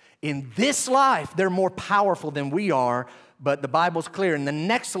 In this life, they're more powerful than we are, but the Bible's clear. In the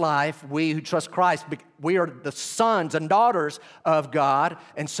next life, we who trust Christ, we are the sons and daughters of God,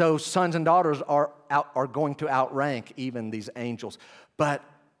 and so sons and daughters are going to outrank even these angels. But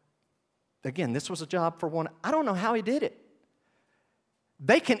again, this was a job for one. I don't know how he did it.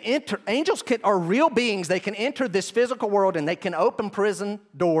 They can enter, are real beings. They can enter this physical world and they can open prison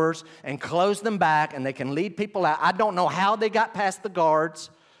doors and close them back and they can lead people out. I don't know how they got past the guards.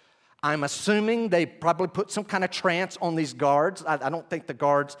 I'm assuming they probably put some kind of trance on these guards. I don't think the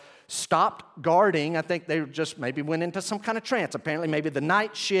guards stopped guarding. I think they just maybe went into some kind of trance. Apparently maybe the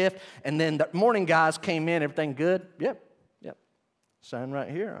night shift and then the morning guys came in. Everything good? Yep. Sign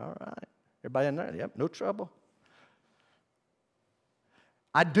right here. All right. Everybody in there? Yep. No trouble.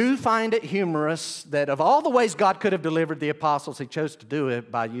 I do find it humorous that of all the ways God could have delivered the apostles, he chose to do it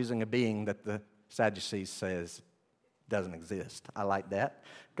by using a being that the Sadducees says doesn't exist. I like that.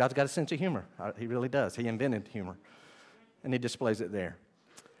 God's got a sense of humor. He really does. He invented humor, and he displays it there.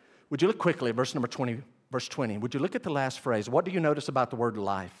 Would you look quickly at verse 20? Would you look at the last phrase? What do you notice about the word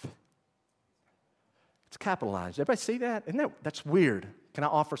life? It's capitalized. Everybody see that? That's weird. Can I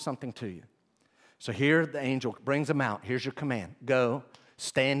offer something to you? So here the angel brings them out. Here's your command. Go.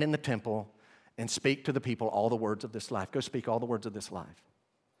 Stand in the temple and speak to the people all the words of this life. Go speak all the words of this life.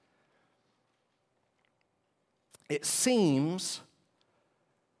 It seems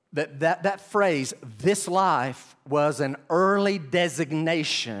that phrase, this life, was an early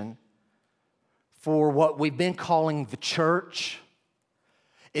designation for what we've been calling the church.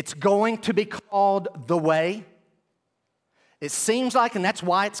 It's going to be called the way. It seems like, and that's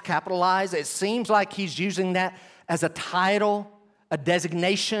why it's capitalized, it seems like he's using that as a title, a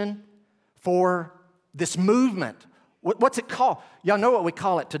designation for this movement. What's it called? Y'all know what we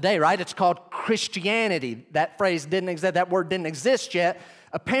call it today, right? It's called Christianity. That phrase didn't exist, that word didn't exist yet.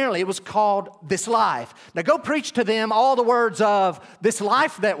 Apparently, it was called this life. Now go preach to them all the words of this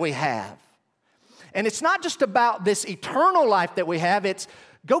life that we have. And it's not just about this eternal life that we have, it's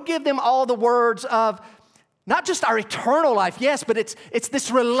go give them all the words of not just our eternal life, yes, but it's this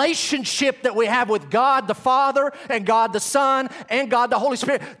relationship that we have with God the Father and God the Son and God the Holy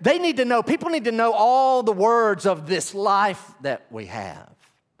Spirit. They need to know, people need to know all the words of this life that we have.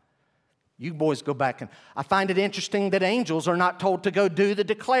 You boys go back, and I find it interesting that angels are not told to go do the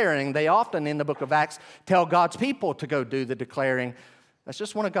declaring. They often in the book of Acts tell God's people to go do the declaring. That's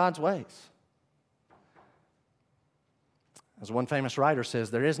just one of God's ways. As one famous writer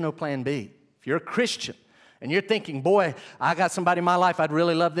says, there is no plan B. If you're a Christian, and you're thinking, boy, I got somebody in my life, I'd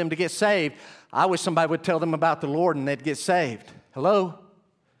really love them to get saved. I wish somebody would tell them about the Lord and they'd get saved. Hello?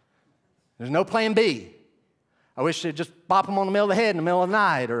 There's no plan B. I wish they'd just bop them on the middle of the head in the middle of the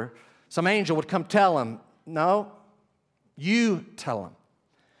night, or some angel would come tell them. No, you tell them.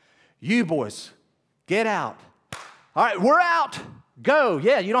 You boys, get out. All right, we're out. Go.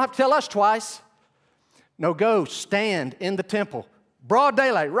 Yeah, you don't have to tell us twice. No, go stand in the temple. Broad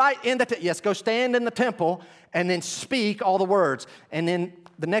daylight, right in the temple. Yes, go stand in the temple and then speak all the words. And then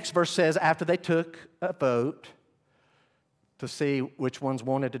the next verse says, after they took a vote to see which ones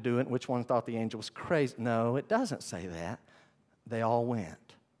wanted to do it and which one thought the angel was crazy. No, it doesn't say that. They all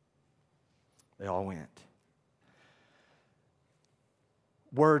went. They all went.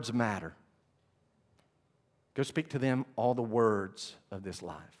 Words matter. Go speak to them all the words of this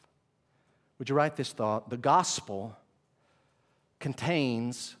life. Would you write this thought? The gospel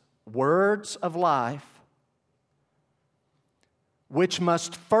contains words of life which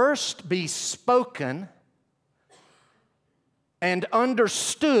must first be spoken and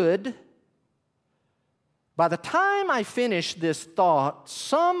understood. By the time I finish this thought,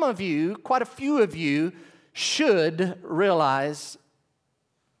 some of you, quite a few of you, should realize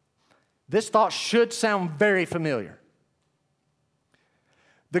this thought should sound very familiar.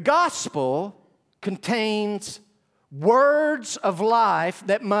 The gospel contains words of life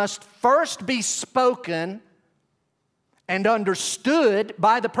that must first be spoken and understood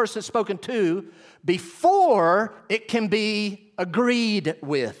by the person spoken to before it can be agreed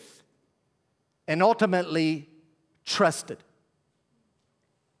with and ultimately trusted.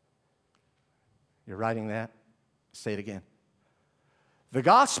 You're writing that? Say it again. The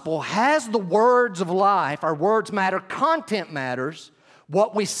gospel has the words of life. Our words matter. Content matters.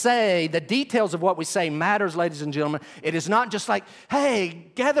 What we say, the details of what we say matters, ladies and gentlemen. It is not just like,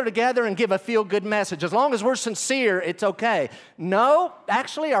 hey, gather together and give a feel-good message. As long as we're sincere, it's okay. No,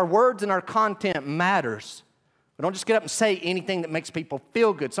 actually, our words and our content matters. We don't just get up and say anything that makes people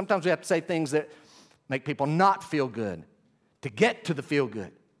feel good. Sometimes we have to say things that make people not feel good to get to the feel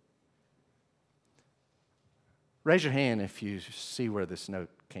good. Raise your hand if you see where this note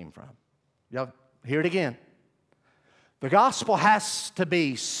came from. Y'all hear it again. The gospel has to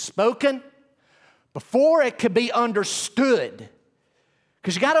be spoken before it can be understood.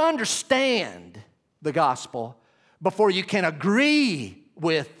 Because you got to understand the gospel before you can agree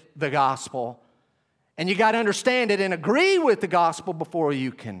with the gospel. And you got to understand it and agree with the gospel before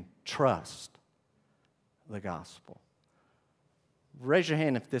you can trust the gospel. Raise your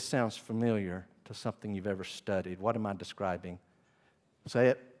hand if this sounds familiar to something you've ever studied. What am I describing? Say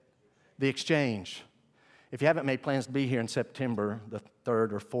it. The exchange. If you haven't made plans to be here in September, the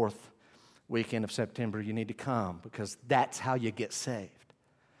 3rd or 4th weekend of September, you need to come because that's how you get saved.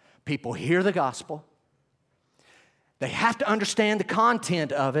 People hear the gospel. They have to understand the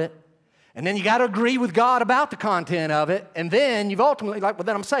content of it. And then you got to agree with God about the content of it. And then you've ultimately, like, well,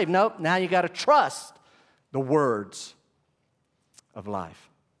 then I'm saved. Nope, now you got to trust the words of life.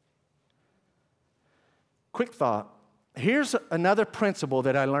 Quick thought. Here's another principle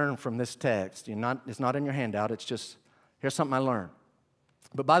that I learned from this text. It's not in your handout. It's just, here's something I learned.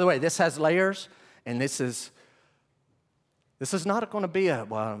 But by the way, this has layers, and this is not going to be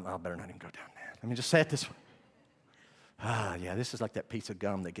well, I better not even go down there. Let me just say it this way. Yeah, this is like that piece of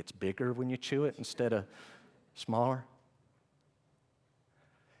gum that gets bigger when you chew it instead of smaller.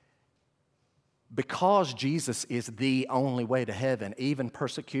 Because Jesus is the only way to heaven, even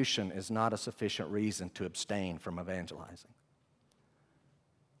persecution is not a sufficient reason to abstain from evangelizing.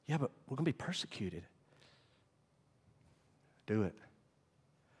 Yeah, but we're going to be persecuted. Do it.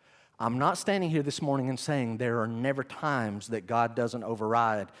 I'm not standing here this morning and saying there are never times that God doesn't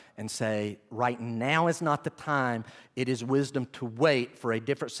override and say, right now is not the time. It is wisdom to wait for a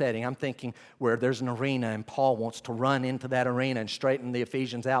different setting. I'm thinking where there's an arena and Paul wants to run into that arena and straighten the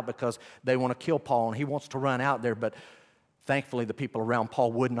Ephesians out because they want to kill Paul and he wants to run out there. But thankfully, the people around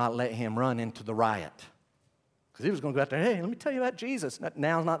Paul would not let him run into the riot because he was going to go out there, hey, let me tell you about Jesus.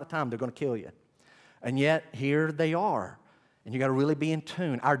 Now's not the time. They're going to kill you. And yet, here they are. And you got to really be in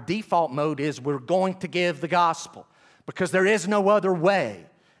tune. Our default mode is we're going to give the gospel because there is no other way.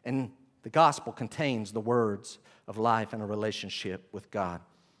 And the gospel contains the words of life and a relationship with God.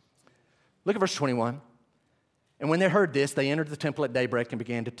 Look at verse 21. And when they heard this, they entered the temple at daybreak and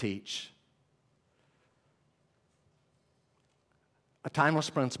began to teach. A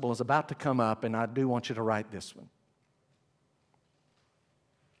timeless principle is about to come up, and I do want you to write this one.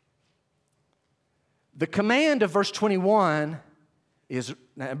 The command of verse 21 is,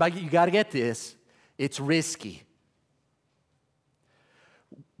 you got to get this, it's risky.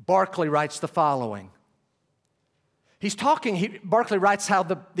 Barclay writes the following. Barclay writes how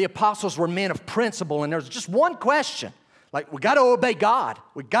the apostles were men of principle, and there's just one question. Like, we got to obey God.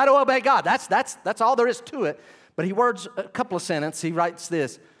 We got to obey God. That's all there is to it. But he words a couple of sentences. He writes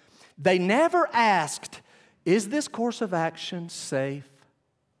this. They never asked, is this course of action safe?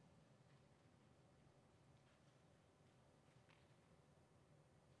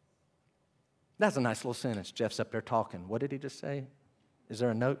 That's a nice little sentence. Jeff's up there talking. What did he just say? Is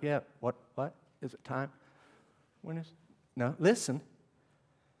there a note yet? What? Is it time? When is? No, listen.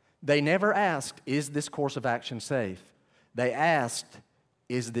 They never asked, is this course of action safe? They asked,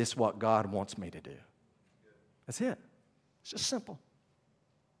 is this what God wants me to do? That's it. It's just simple.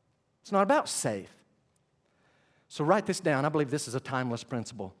 It's not about safe. So write this down. I believe this is a timeless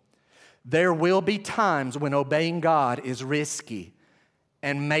principle. There will be times when obeying God is risky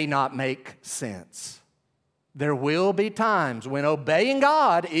and may not make sense. There will be times when obeying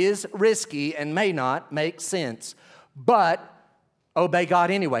God is risky and may not make sense. But obey God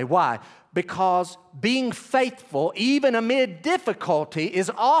anyway. Why? Because being faithful, even amid difficulty,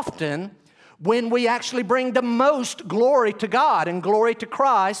 is often when we actually bring the most glory to God and glory to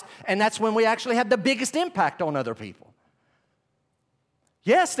Christ, and that's when we actually have the biggest impact on other people.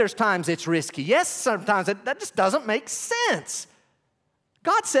 Yes, there's times it's risky. Yes, sometimes that just doesn't make sense.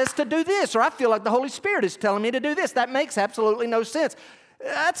 God says to do this, or I feel like the Holy Spirit is telling me to do this. That makes absolutely no sense.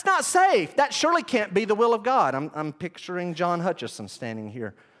 That's not safe. That surely can't be the will of God. I'm picturing John Hutchison standing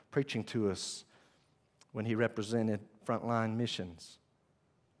here preaching to us when he represented Frontline Missions.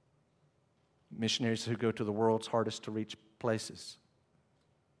 Missionaries who go to the world's hardest to reach places.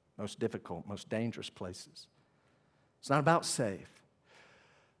 most difficult, most dangerous places. It's not about safe.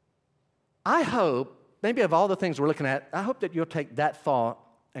 I hope, maybe of all the things we're looking at, I hope that you'll take that thought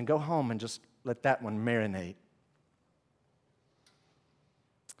and go home and just let that one marinate.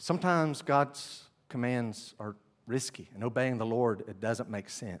 Sometimes God's commands are risky, and obeying the Lord, it doesn't make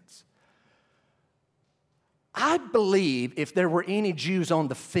sense. I believe if there were any Jews on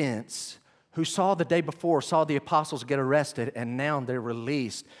the fence who saw the day before, saw the apostles get arrested, and now they're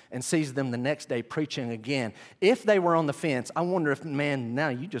released, and sees them the next day preaching again, if they were on the fence, I wonder if, man, now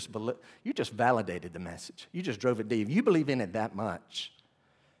you just validated the message. You just drove it deep. You believe in it that much.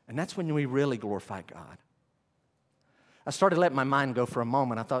 And that's when we really glorify God. I started letting my mind go for a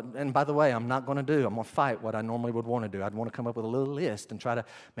moment. I thought, and by the way, I'm not going to fight what I normally would want to do. I'd want to come up with a little list and try to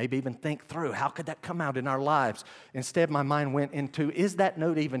maybe even think through, how could that come out in our lives? Instead, my mind went into, is that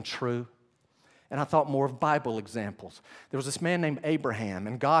note even true? And I thought more of Bible examples. There was this man named Abraham,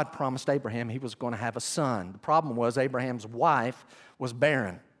 and God promised Abraham he was going to have a son. The problem was Abraham's wife was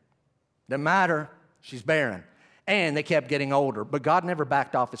barren. Didn't matter, she's barren. And they kept getting older, but God never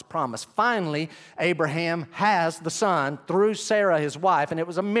backed off his promise. Finally, Abraham has the son through Sarah, his wife, and it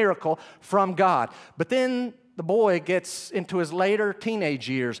was a miracle from God. But then the boy gets into his later teenage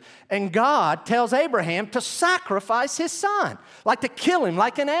years, and God tells Abraham to sacrifice his son, like to kill him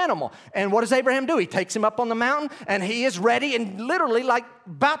like an animal. And what does Abraham do? He takes him up on the mountain, and he is ready and literally like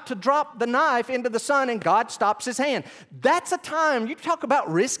about to drop the knife into the son, and God stops his hand. That's a time, you talk about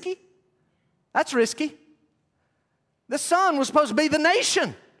risky. That's risky. The son was supposed to be the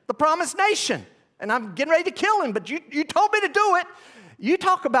nation, the promised nation. And I'm getting ready to kill him, but you told me to do it. You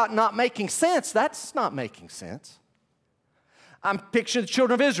talk about not making sense. That's not making sense. I'm picturing the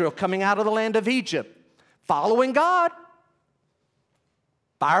children of Israel coming out of the land of Egypt, following God.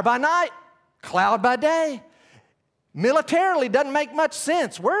 Fire by night, cloud by day. Militarily doesn't make much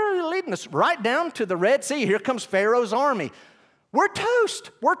sense. Where are you leading us? Right down to the Red Sea. Here comes Pharaoh's army. We're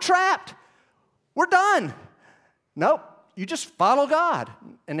toast. We're trapped. We're done. Nope, you just follow God.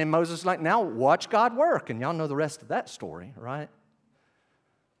 And then Moses is like, now watch God work. And y'all know the rest of that story, right?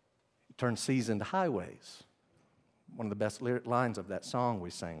 He turned seas into highways. One of the best lyric lines of that song we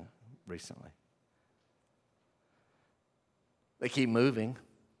sang recently. They keep moving.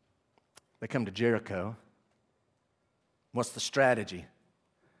 They come to Jericho. What's the strategy?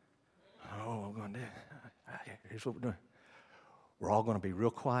 Oh, we're going to do. Here's what we're doing. We're all going to be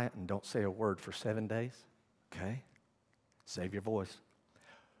real quiet and don't say a word for 7 days. Okay? Save your voice.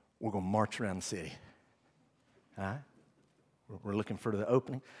 We're going to march around the city. All right? We're looking for the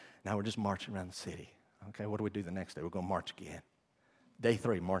opening. Now we're just marching around the city. Okay, what do we do the next day? We're going to march again. Day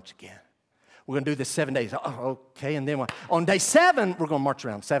 3, march again. We're going to do this 7 days. Oh, okay, and then on day 7, we're going to march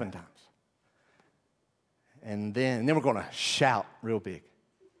around 7 times. And then we're going to shout real big.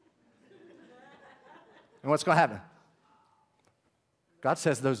 And what's going to happen? God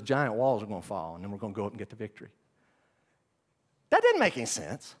says those giant walls are going to fall, and then we're going to go up and get the victory. That didn't make any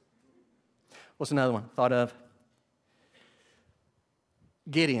sense. What's another one? Thought of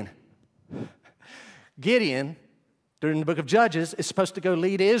Gideon. Gideon, during the book of Judges, is supposed to go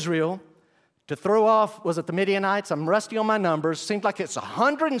lead Israel to throw off, was it the Midianites? I'm rusty on my numbers. Seems like it's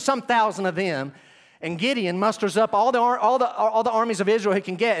 100 and some thousand of them. And Gideon musters up all the armies of Israel he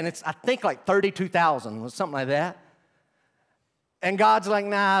can get, and it's, I think, like 32,000, something like that. And God's like,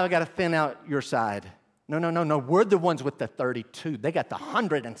 nah, we got to thin out your side. No. We're the ones with the 32. They got the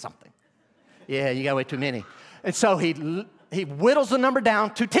 100 and something. Yeah, you got way too many. And so he whittles the number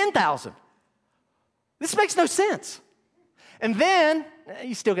down to 10,000. This makes no sense. And then,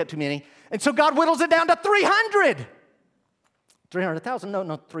 you still get too many. And so God whittles it down to 300. 300,000?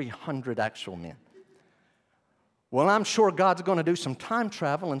 No, 300 actual men. Well, I'm sure God's going to do some time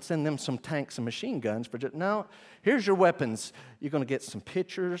travel and send them some tanks and machine guns. No, here's your weapons. You're going to get some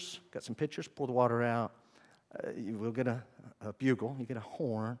pitchers. Got some pitchers, pour the water out. You will get a bugle. You get a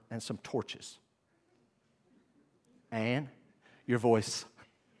horn and some torches. And your voice,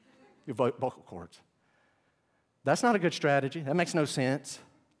 your vocal cords. That's not a good strategy. That makes no sense.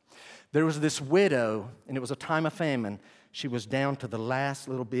 There was this widow, and it was a time of famine. She was down to the last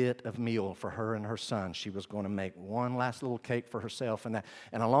little bit of meal for her and her son. She was going to make one last little cake for herself. And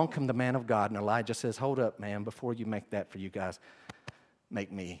along come the man of God, and Elijah says, hold up, man, before you make that for you guys, make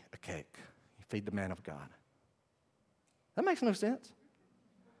me a cake. You feed the man of God. That makes no sense.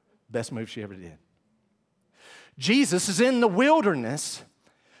 Best move she ever did. Jesus is in the wilderness,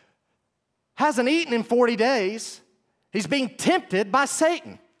 hasn't eaten in 40 days. He's being tempted by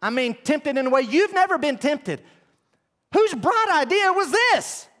Satan. I mean, tempted in a way you've never been tempted. Whose bright idea was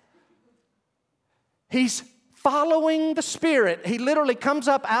this? He's following the Spirit. He literally comes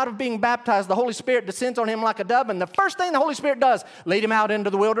up out of being baptized. The Holy Spirit descends on him like a dove. And the first thing the Holy Spirit does, lead him out into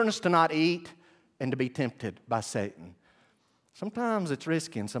the wilderness to not eat and to be tempted by Satan. Sometimes it's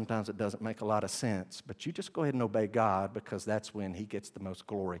risky and sometimes it doesn't make a lot of sense. But you just go ahead and obey God because that's when He gets the most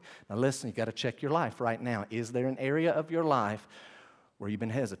glory. Now listen, you got to check your life right now. Is there an area of your life where you've been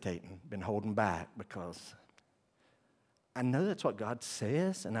hesitating, been holding back? Because I know that's what God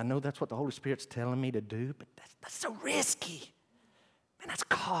says, and I know that's what the Holy Spirit's telling me to do, but that's so risky. Man, that's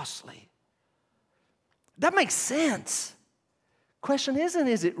costly. That makes sense. Question isn't,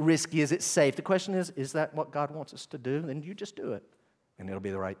 is it risky? Is it safe? The question is that what God wants us to do? Then you just do it, and it'll be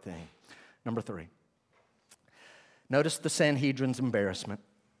the right thing. Number 3. Notice the Sanhedrin's embarrassment.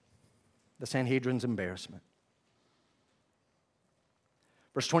 The Sanhedrin's embarrassment.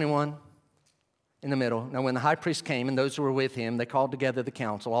 Verse 21, in the middle. Now when the high priest came and those who were with him, they called together the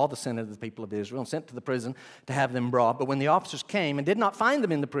council, all the senate of the people of Israel, and sent to the prison to have them brought. But when the officers came and did not find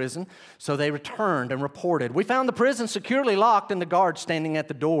them in the prison, so they returned and reported, "We found the prison securely locked and the guards standing at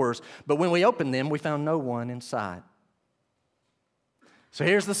the doors. But when we opened them, we found no one inside." So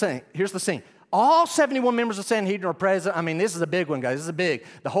here's the scene. All 71 members of Sanhedrin are present. I mean, this is a big one, guys. This is big.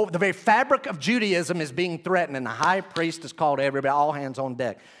 The very fabric of Judaism is being threatened, and the high priest has called everybody, all hands on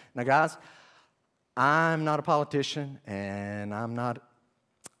deck. Now, guys, I'm not a politician, and I'm not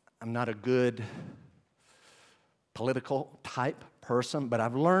a good political type person, but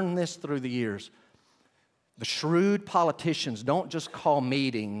I've learned this through the years. The shrewd politicians don't just call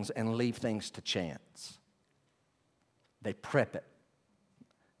meetings and leave things to chance. They prep it.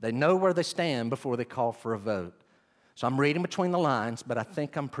 They know where they stand before they call for a vote. So I'm reading between the lines, but I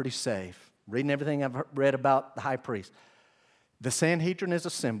think I'm pretty safe. Reading everything I've read about the high priest. The Sanhedrin is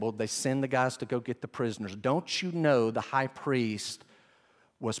assembled. They send the guys to go get the prisoners. Don't you know the high priest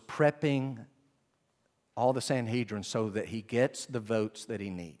was prepping all the Sanhedrin so that he gets the votes that he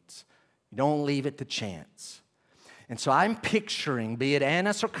needs? You don't leave it to chance. And so I'm picturing, be it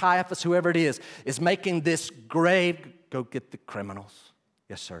Annas or Caiaphas, whoever it is making this grave, go get the criminals.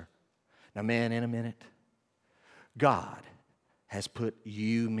 Yes, sir. Now, man, in a minute, God has put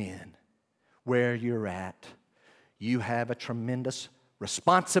you men where you're at. You have a tremendous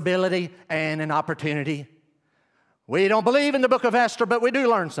responsibility and an opportunity. We don't believe in the book of Esther, but we do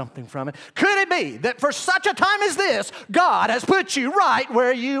learn something from it. Could it be that for such a time as this, God has put you right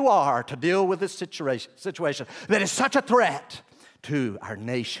where you are to deal with this situation that is such a threat to our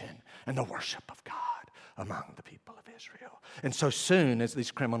nation and the worship of God among the people of Israel? And so soon as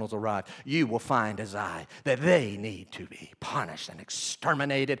these criminals arrive, you will find as I that they need to be punished and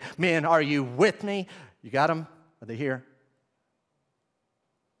exterminated. Men, are you with me? You got them? Are they here?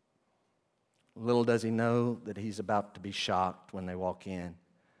 Little does he know that he's about to be shocked when they walk in.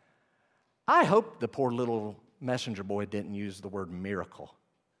 I hope the poor little messenger boy didn't use the word miracle.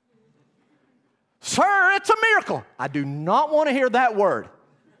 Sir, it's a miracle. I do not want to hear that word.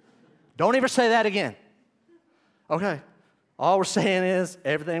 Don't ever say that again. Okay. All we're saying is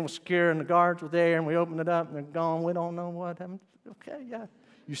everything was secure and the guards were there and we opened it up and they're gone. We don't know what happened. Okay, yeah.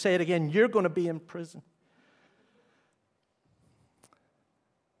 You say it again, you're going to be in prison.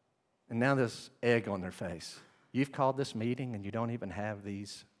 And now there's egg on their face. You've called this meeting and you don't even have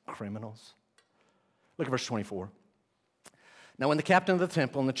these criminals. Look at verse 24. Now when the captain of the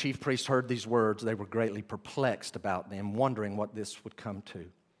temple and the chief priests heard these words, they were greatly perplexed about them, wondering what this would come to.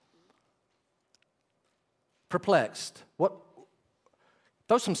 Perplexed. What?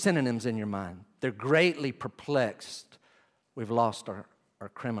 Throw some synonyms in your mind. They're greatly perplexed. We've lost our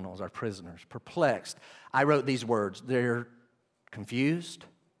criminals, our prisoners. Perplexed. I wrote these words. They're confused.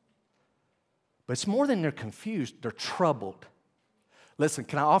 But it's more than they're confused, they're troubled. Listen,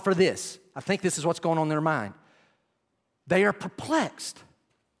 can I offer this? I think this is what's going on in their mind. They are perplexed.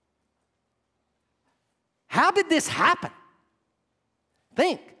 How did this happen?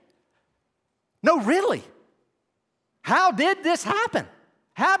 Think. No, really. How did this happen?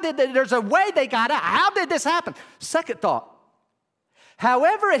 There's a way they got out. How did this happen? Second thought.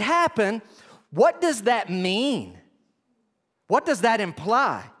 However it happened, what does that mean? What does that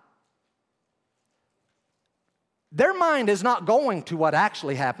imply? Their mind is not going to what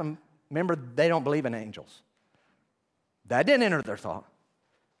actually happened. Remember, they don't believe in angels. That didn't enter their thought.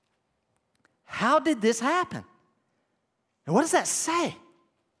 How did this happen? And what does that say?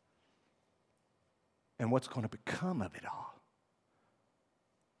 And what's going to become of it all?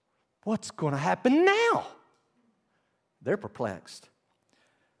 What's going to happen now? They're perplexed.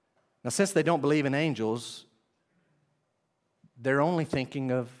 Now, since they don't believe in angels, they're only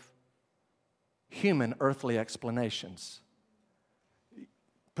thinking of human, earthly explanations.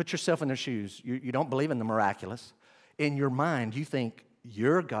 Put yourself in their shoes. You don't believe in the miraculous. In your mind, you think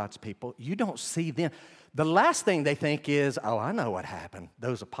you're God's people. You don't see them. The last thing they think is, oh, I know what happened.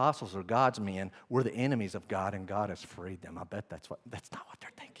 Those apostles are God's men. We're the enemies of God, and God has freed them. I bet that's not what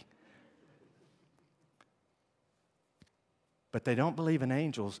they're thinking. But they don't believe in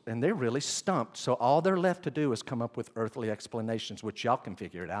angels, and they're really stumped. So all they're left to do is come up with earthly explanations, which y'all can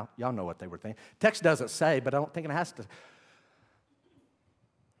figure it out. Y'all know what they were thinking. Text doesn't say, but I don't think it has to.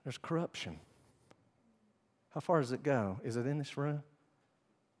 There's corruption. How far does it go? Is it in this room?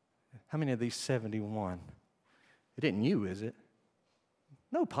 How many of these 71? It isn't you, is it?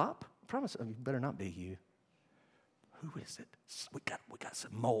 No, Pop. I promise it better not be you. Who is it? We got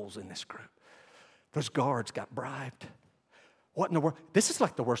some moles in this group. Those guards got bribed. What in the world? This is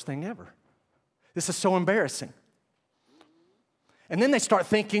like the worst thing ever. This is so embarrassing. And then they start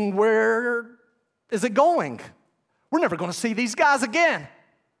thinking, where is it going? We're never going to see these guys again.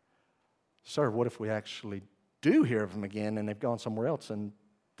 Sir, what if we actually do hear of them again and they've gone somewhere else and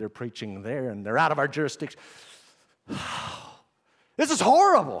they're preaching there and they're out of our jurisdiction? This is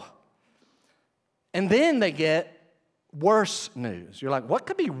horrible. And then they get worse news. You're like, what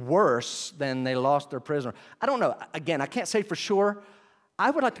could be worse than they lost their prisoner? I don't know. Again, I can't say for sure. I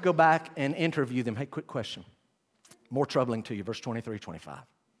would like to go back and interview them. Hey, quick question. More troubling to you, verse 23, 25.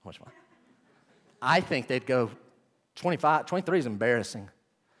 Which one? I think they'd go 25. 23 is embarrassing.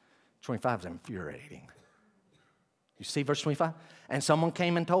 25 is infuriating. You see verse 25? And someone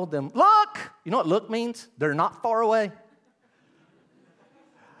came and told them, look! You know what look means? They're not far away.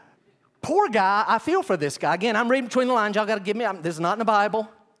 Poor guy, I feel for this guy. Again, I'm reading between the lines. Y'all got to give me, this is not in the Bible.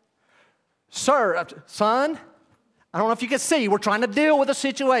 Sir, son, I don't know if you can see. We're trying to deal with a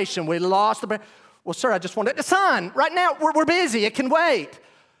situation. We lost the... Well, sir, I just wanted... Son, right now, we're busy. It can wait.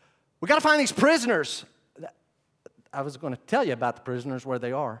 We got to find these prisoners. I was going to tell you about the prisoners, where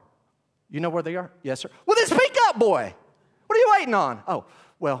they are. You know where they are? Yes, sir. Well, then speak up, boy. What are you waiting on? Oh,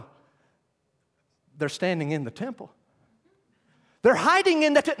 well, they're standing in the temple. They're hiding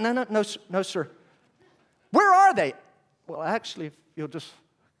in the temple. No, sir. Where are they? Well, actually, if you'll just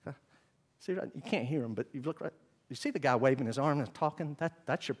see, right, you can't hear them, but you look right. You see the guy waving his arm and talking?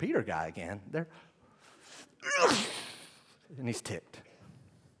 That's your Peter guy again. And he's ticked.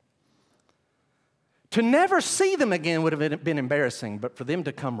 To never see them again would have been embarrassing, but for them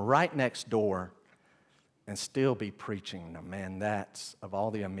to come right next door and still be preaching, now, man, that's of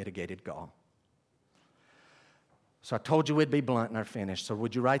all the unmitigated gall. So I told you we'd be blunt in our finish, so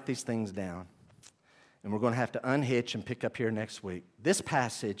would you write these things down? And we're going to have to unhitch and pick up here next week. This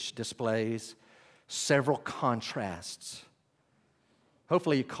passage displays several contrasts.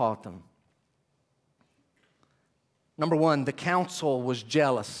 Hopefully you caught them. Number one, the council was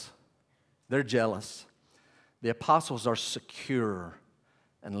jealous. They're jealous. The apostles are secure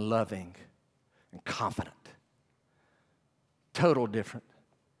and loving and confident. Total different.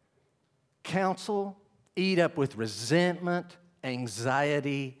 Council eat up with resentment,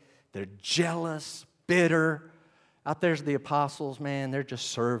 anxiety. They're jealous, bitter. Out there's the apostles, man. They're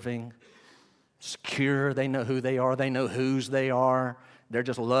just serving. Secure. They know who they are. They know whose they are. They're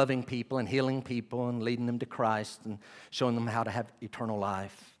just loving people and healing people and leading them to Christ and showing them how to have eternal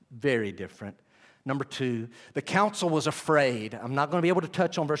life. Very different. Number two, the council was afraid. I'm not going to be able to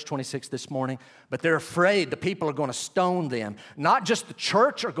touch on verse 26 this morning, but they're afraid the people are going to stone them. Not just the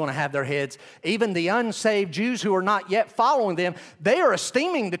church are going to have their heads. Even the unsaved Jews who are not yet following them, they are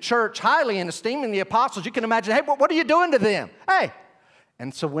esteeming the church highly and esteeming the apostles. You can imagine, hey, what are you doing to them? Hey.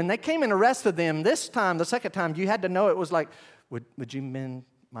 And so when they came and arrested them this time, the second time, you had to know it was like, would you men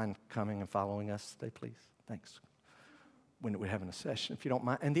mind coming and following us today, please? Thanks. When we're having a session, if you don't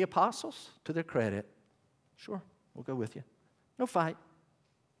mind. And the apostles, to their credit, sure, we'll go with you. No fight.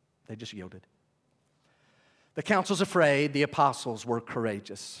 They just yielded. The council's afraid. The apostles were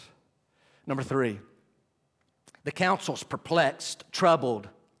courageous. Number three, the council's perplexed, troubled,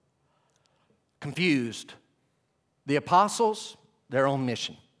 confused. The apostles, their own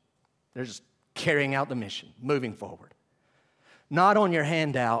mission. They're just carrying out the mission, moving forward. Not on your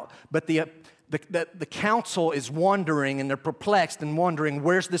handout, but the council is wondering, and they're perplexed and wondering,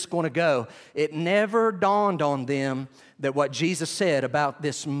 where's this going to go? It never dawned on them that what Jesus said about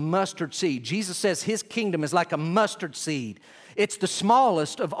this mustard seed. Jesus says his kingdom is like a mustard seed. It's the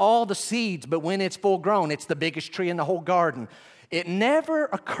smallest of all the seeds, but when it's full grown, it's the biggest tree in the whole garden. It never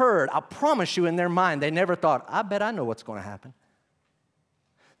occurred, I promise you, in their mind, they never thought, I bet I know what's going to happen.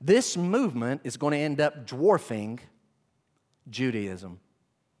 This movement is going to end up dwarfing Judaism.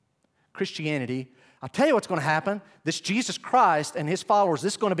 Christianity, I'll tell you what's going to happen. This Jesus Christ and his followers,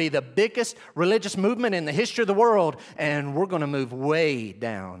 this is going to be the biggest religious movement in the history of the world, and we're going to move way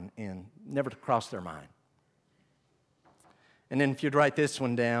down in, never to cross their mind. And then if you'd write this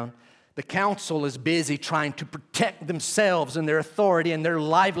one down, the council is busy trying to protect themselves and their authority and their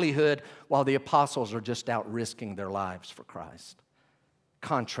livelihood while the apostles are just out risking their lives for Christ.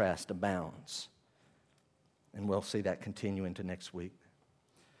 Contrast abounds. And we'll see that continue into next week.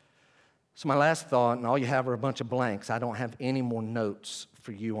 So my last thought, and all you have are a bunch of blanks. I don't have any more notes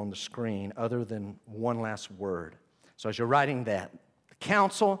for you on the screen other than one last word. So as you're writing that, the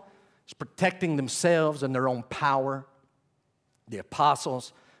council is protecting themselves and their own power. The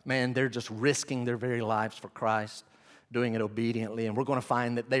apostles, man, they're just risking their very lives for Christ, doing it obediently. And we're going to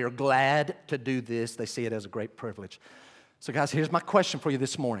find that they are glad to do this. They see it as a great privilege. So guys, here's my question for you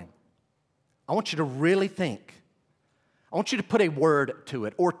this morning. I want you to really think. I want you to put a word to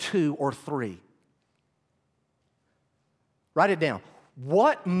it, or two, or three. Write it down.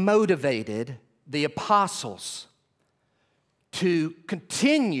 What motivated the apostles to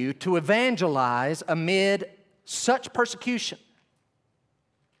continue to evangelize amid such persecution?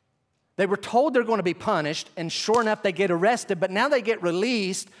 They were told they're going to be punished, and sure enough, they get arrested, but now they get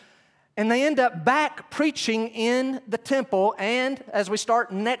released, and they end up back preaching in the temple. And as we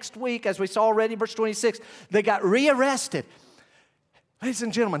start next week, as we saw already, verse 26, they got rearrested. Ladies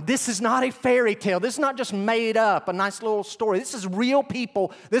and gentlemen, this is not a fairy tale. This is not just made up, a nice little story. This is real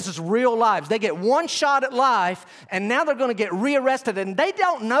people. This is real lives. They get one shot at life, and now they're going to get rearrested, and they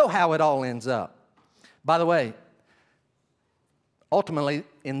don't know how it all ends up. By the way, ultimately,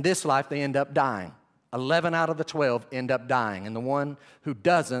 in this life, they end up dying. 11 out of the 12 end up dying. And the one who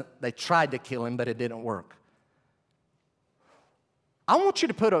doesn't, they tried to kill him, but it didn't work. I want you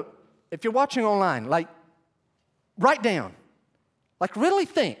to if you're watching online, write down. Really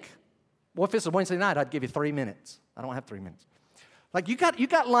think. Well, if it's a Wednesday night, I'd give you 3 minutes. I don't have 3 minutes. You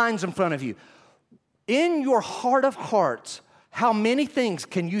got lines in front of you. In your heart of hearts, how many things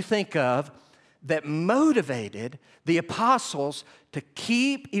can you think of that motivated the apostles to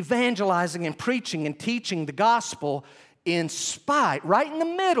keep evangelizing and preaching and teaching the gospel in spite, right in the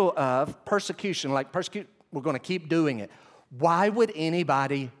middle of persecution? We're going to keep doing it. Why would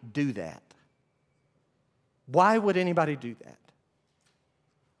anybody do that? Why would anybody do that?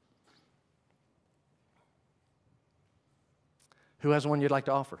 Who has one you'd like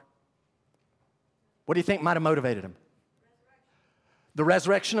to offer? What do you think might have motivated them? The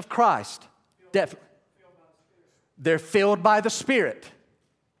resurrection of Christ. Definitely. They're filled by the Spirit.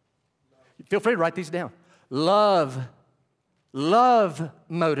 Feel free to write these down. Love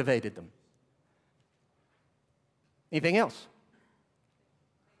motivated them. Anything else?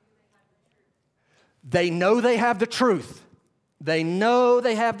 They know they have the truth. They know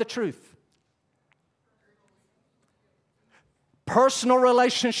they have the truth. Personal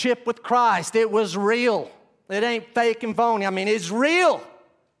relationship with Christ. It was real. It ain't fake and phony. It's real.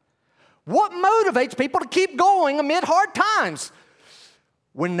 What motivates people to keep going amid hard times?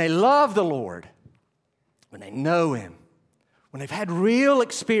 When they love the Lord, when they know Him, when they've had real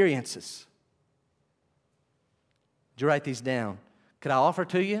experiences. Did you write these down? Could I offer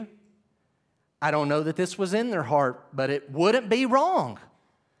to you? I don't know that this was in their heart, but it wouldn't be wrong.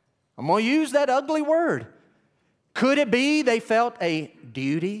 I'm going to use that ugly word. Could it be they felt a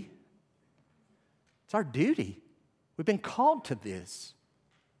duty? It's our duty. We've been called to this.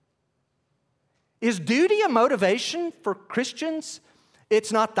 Is duty a motivation for Christians?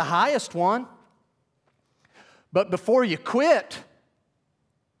 It's not the highest one. But before you quit,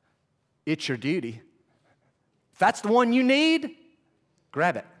 it's your duty. If that's the one you need,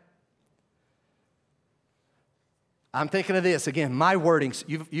 grab it. I'm thinking of this. Again, my wordings,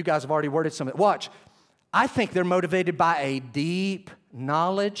 you guys have already worded some of it. Watch. I think they're motivated by a deep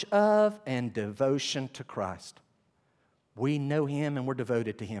knowledge of and devotion to Christ. We know Him and we're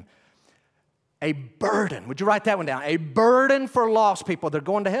devoted to Him. A burden. Would you write that one down? A burden for lost people. They're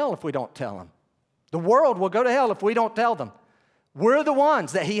going to hell if we don't tell them. The world will go to hell if we don't tell them. We're the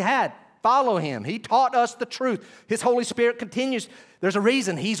ones that He had. Follow Him. He taught us the truth. His Holy Spirit continues. There's a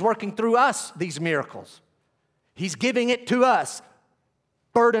reason He's working through us these miracles. He's giving it to us.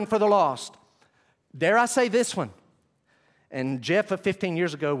 Burden for the lost. Dare I say this one? And Jeff of 15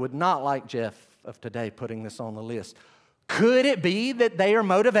 years ago would not like Jeff of today putting this on the list. Could it be that they are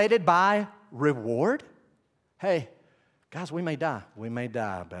motivated by reward? Hey, guys, we may die. We may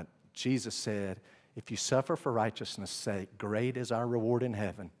die, but Jesus said, if you suffer for righteousness' sake, great is our reward in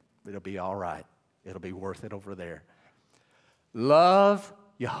heaven. It'll be all right. It'll be worth it over there. Love,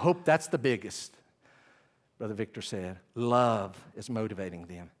 you hope that's the biggest. Brother Victor said, love is motivating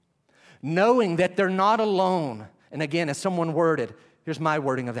them. knowing that they're not alone. And again, as someone worded, here's my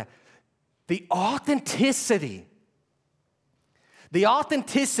wording of that. The authenticity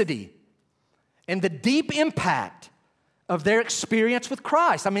and the deep impact of their experience with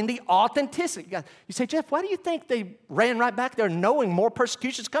Christ. I mean, the authenticity. You say, Jeff, why do you think they ran right back there knowing more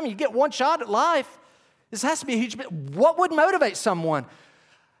persecution's coming? You get one shot at life. This has to be a huge... What would motivate someone?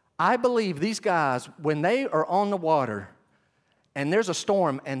 I believe these guys, when they are on the water and there's a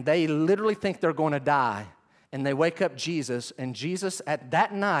storm and they literally think they're going to die, and they wake up Jesus, and Jesus at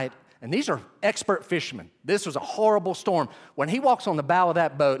that night, and these are expert fishermen. This was a horrible storm. When he walks on the bow of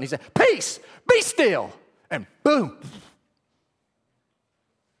that boat and he said, peace, be still, and boom.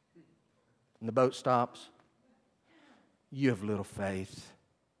 And the boat stops. You have little faith.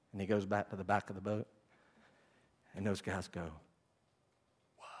 And he goes back to the back of the boat. And those guys go,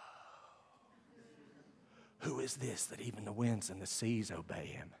 whoa. Who is this that even the winds and the seas obey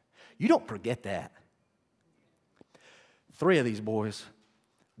him? You don't forget that. 3 of these boys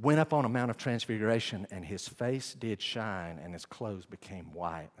went up on a Mount of Transfiguration, and his face did shine, and his clothes became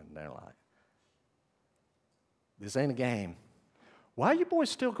white. And they're like, this ain't a game. Why are you boys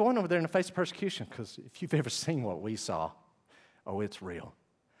still going over there in the face of persecution? Because if you've ever seen what we saw, oh, it's real.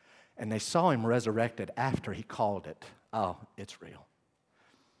 And they saw him resurrected after he called it. Oh, it's real.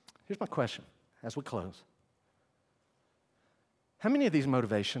 Here's my question as we close. How many of these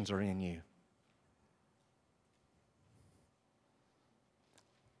motivations are in you?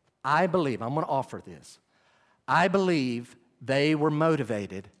 I believe, I'm going to offer this. I believe they were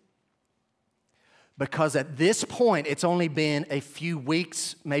motivated because at this point, it's only been a few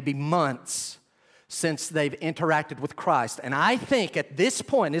weeks, maybe months, since they've interacted with Christ. And I think at this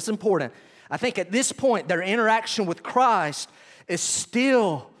point, it's important, I think at this point, their interaction with Christ is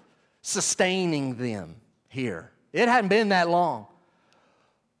still sustaining them here. It hadn't been that long.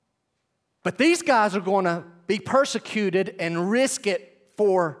 But these guys are going to be persecuted and risk it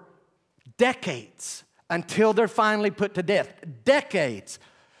for decades until they're finally put to death. Decades.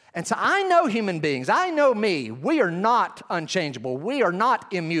 And so I know human beings. I know me. We are not unchangeable. We are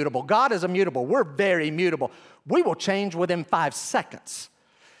not immutable. God is immutable. We're very immutable. We will change within 5 seconds.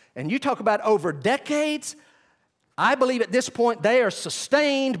 And you talk about over decades, I believe at this point they are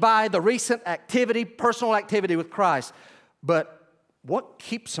sustained by the recent activity, personal activity with Christ. But what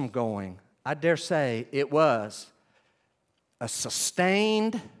keeps them going? I dare say it was a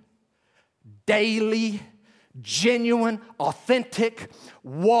sustained, daily, genuine, authentic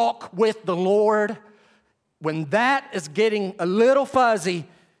walk with the Lord. When that is getting a little fuzzy,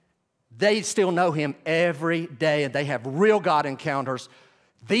 they still know Him every day and they have real God encounters.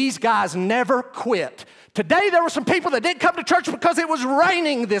 These guys never quit. Today there were some people that didn't come to church because it was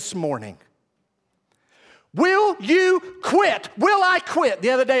raining this morning. Will you quit? Will I quit?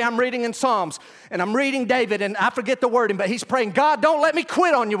 The other day I'm reading in Psalms and I'm reading David and I forget the wording, but he's praying, God, don't let me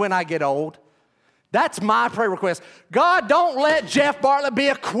quit on you when I get old. That's my prayer request. God, don't let Jeff Bartlett be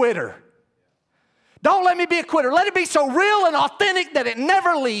a quitter. Don't let me be a quitter. Let it be so real and authentic that it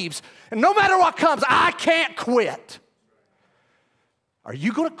never leaves. And no matter what comes, I can't quit. Are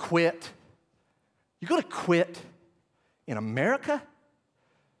you going to quit? You going to quit in America?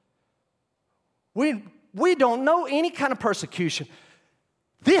 We don't know any kind of persecution.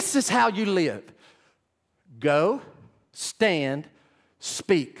 This is how you live. Go, stand,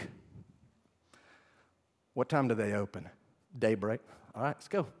 speak. What time do they open? Daybreak. All right, let's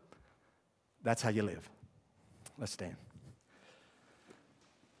go. That's how you live. Let's stand.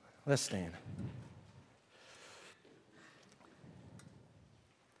 Let's stand.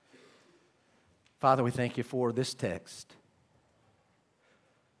 Father, we thank you for this text.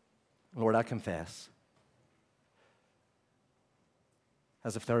 Lord, I confess,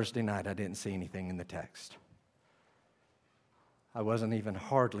 as of Thursday night, I didn't see anything in the text. I wasn't even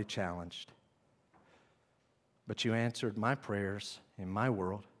hardly challenged. But you answered my prayers in my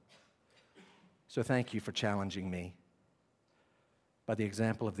world. So thank you for challenging me by the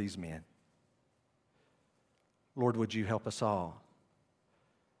example of these men. Lord, would you help us all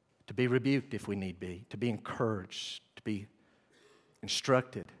to be rebuked if we need be, to be encouraged, to be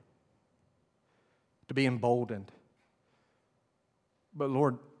instructed, to be emboldened. But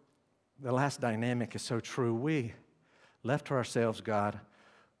Lord, the last dynamic is so true. We, left to ourselves, God,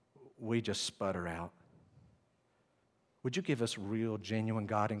 we just sputter out. Would you give us real, genuine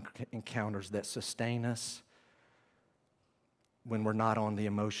God encounters that sustain us when we're not on the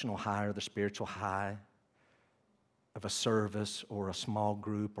emotional high or the spiritual high of a service or a small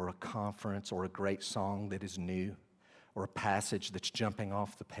group or a conference or a great song that is new or a passage that's jumping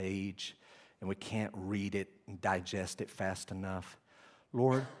off the page and we can't read it and digest it fast enough?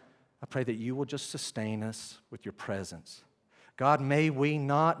 Lord, I pray that you will just sustain us with your presence. God, may we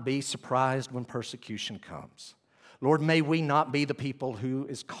not be surprised when persecution comes. Lord, may we not be the people who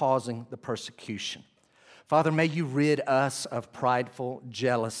is causing the persecution. Father, may you rid us of prideful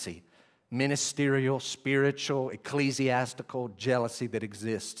jealousy, ministerial, spiritual, ecclesiastical jealousy that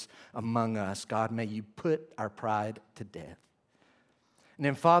exists among us. God, may you put our pride to death. And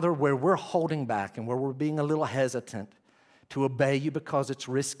then, Father, where we're holding back and where we're being a little hesitant to obey you because it's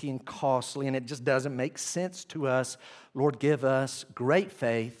risky and costly and it just doesn't make sense to us, Lord, give us great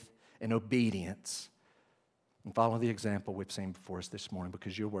faith and obedience and follow the example we've seen before us this morning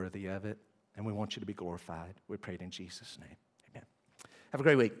because you're worthy of it and we want you to be glorified. We pray it in Jesus' name. Amen. Have a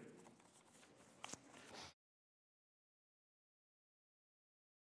great week.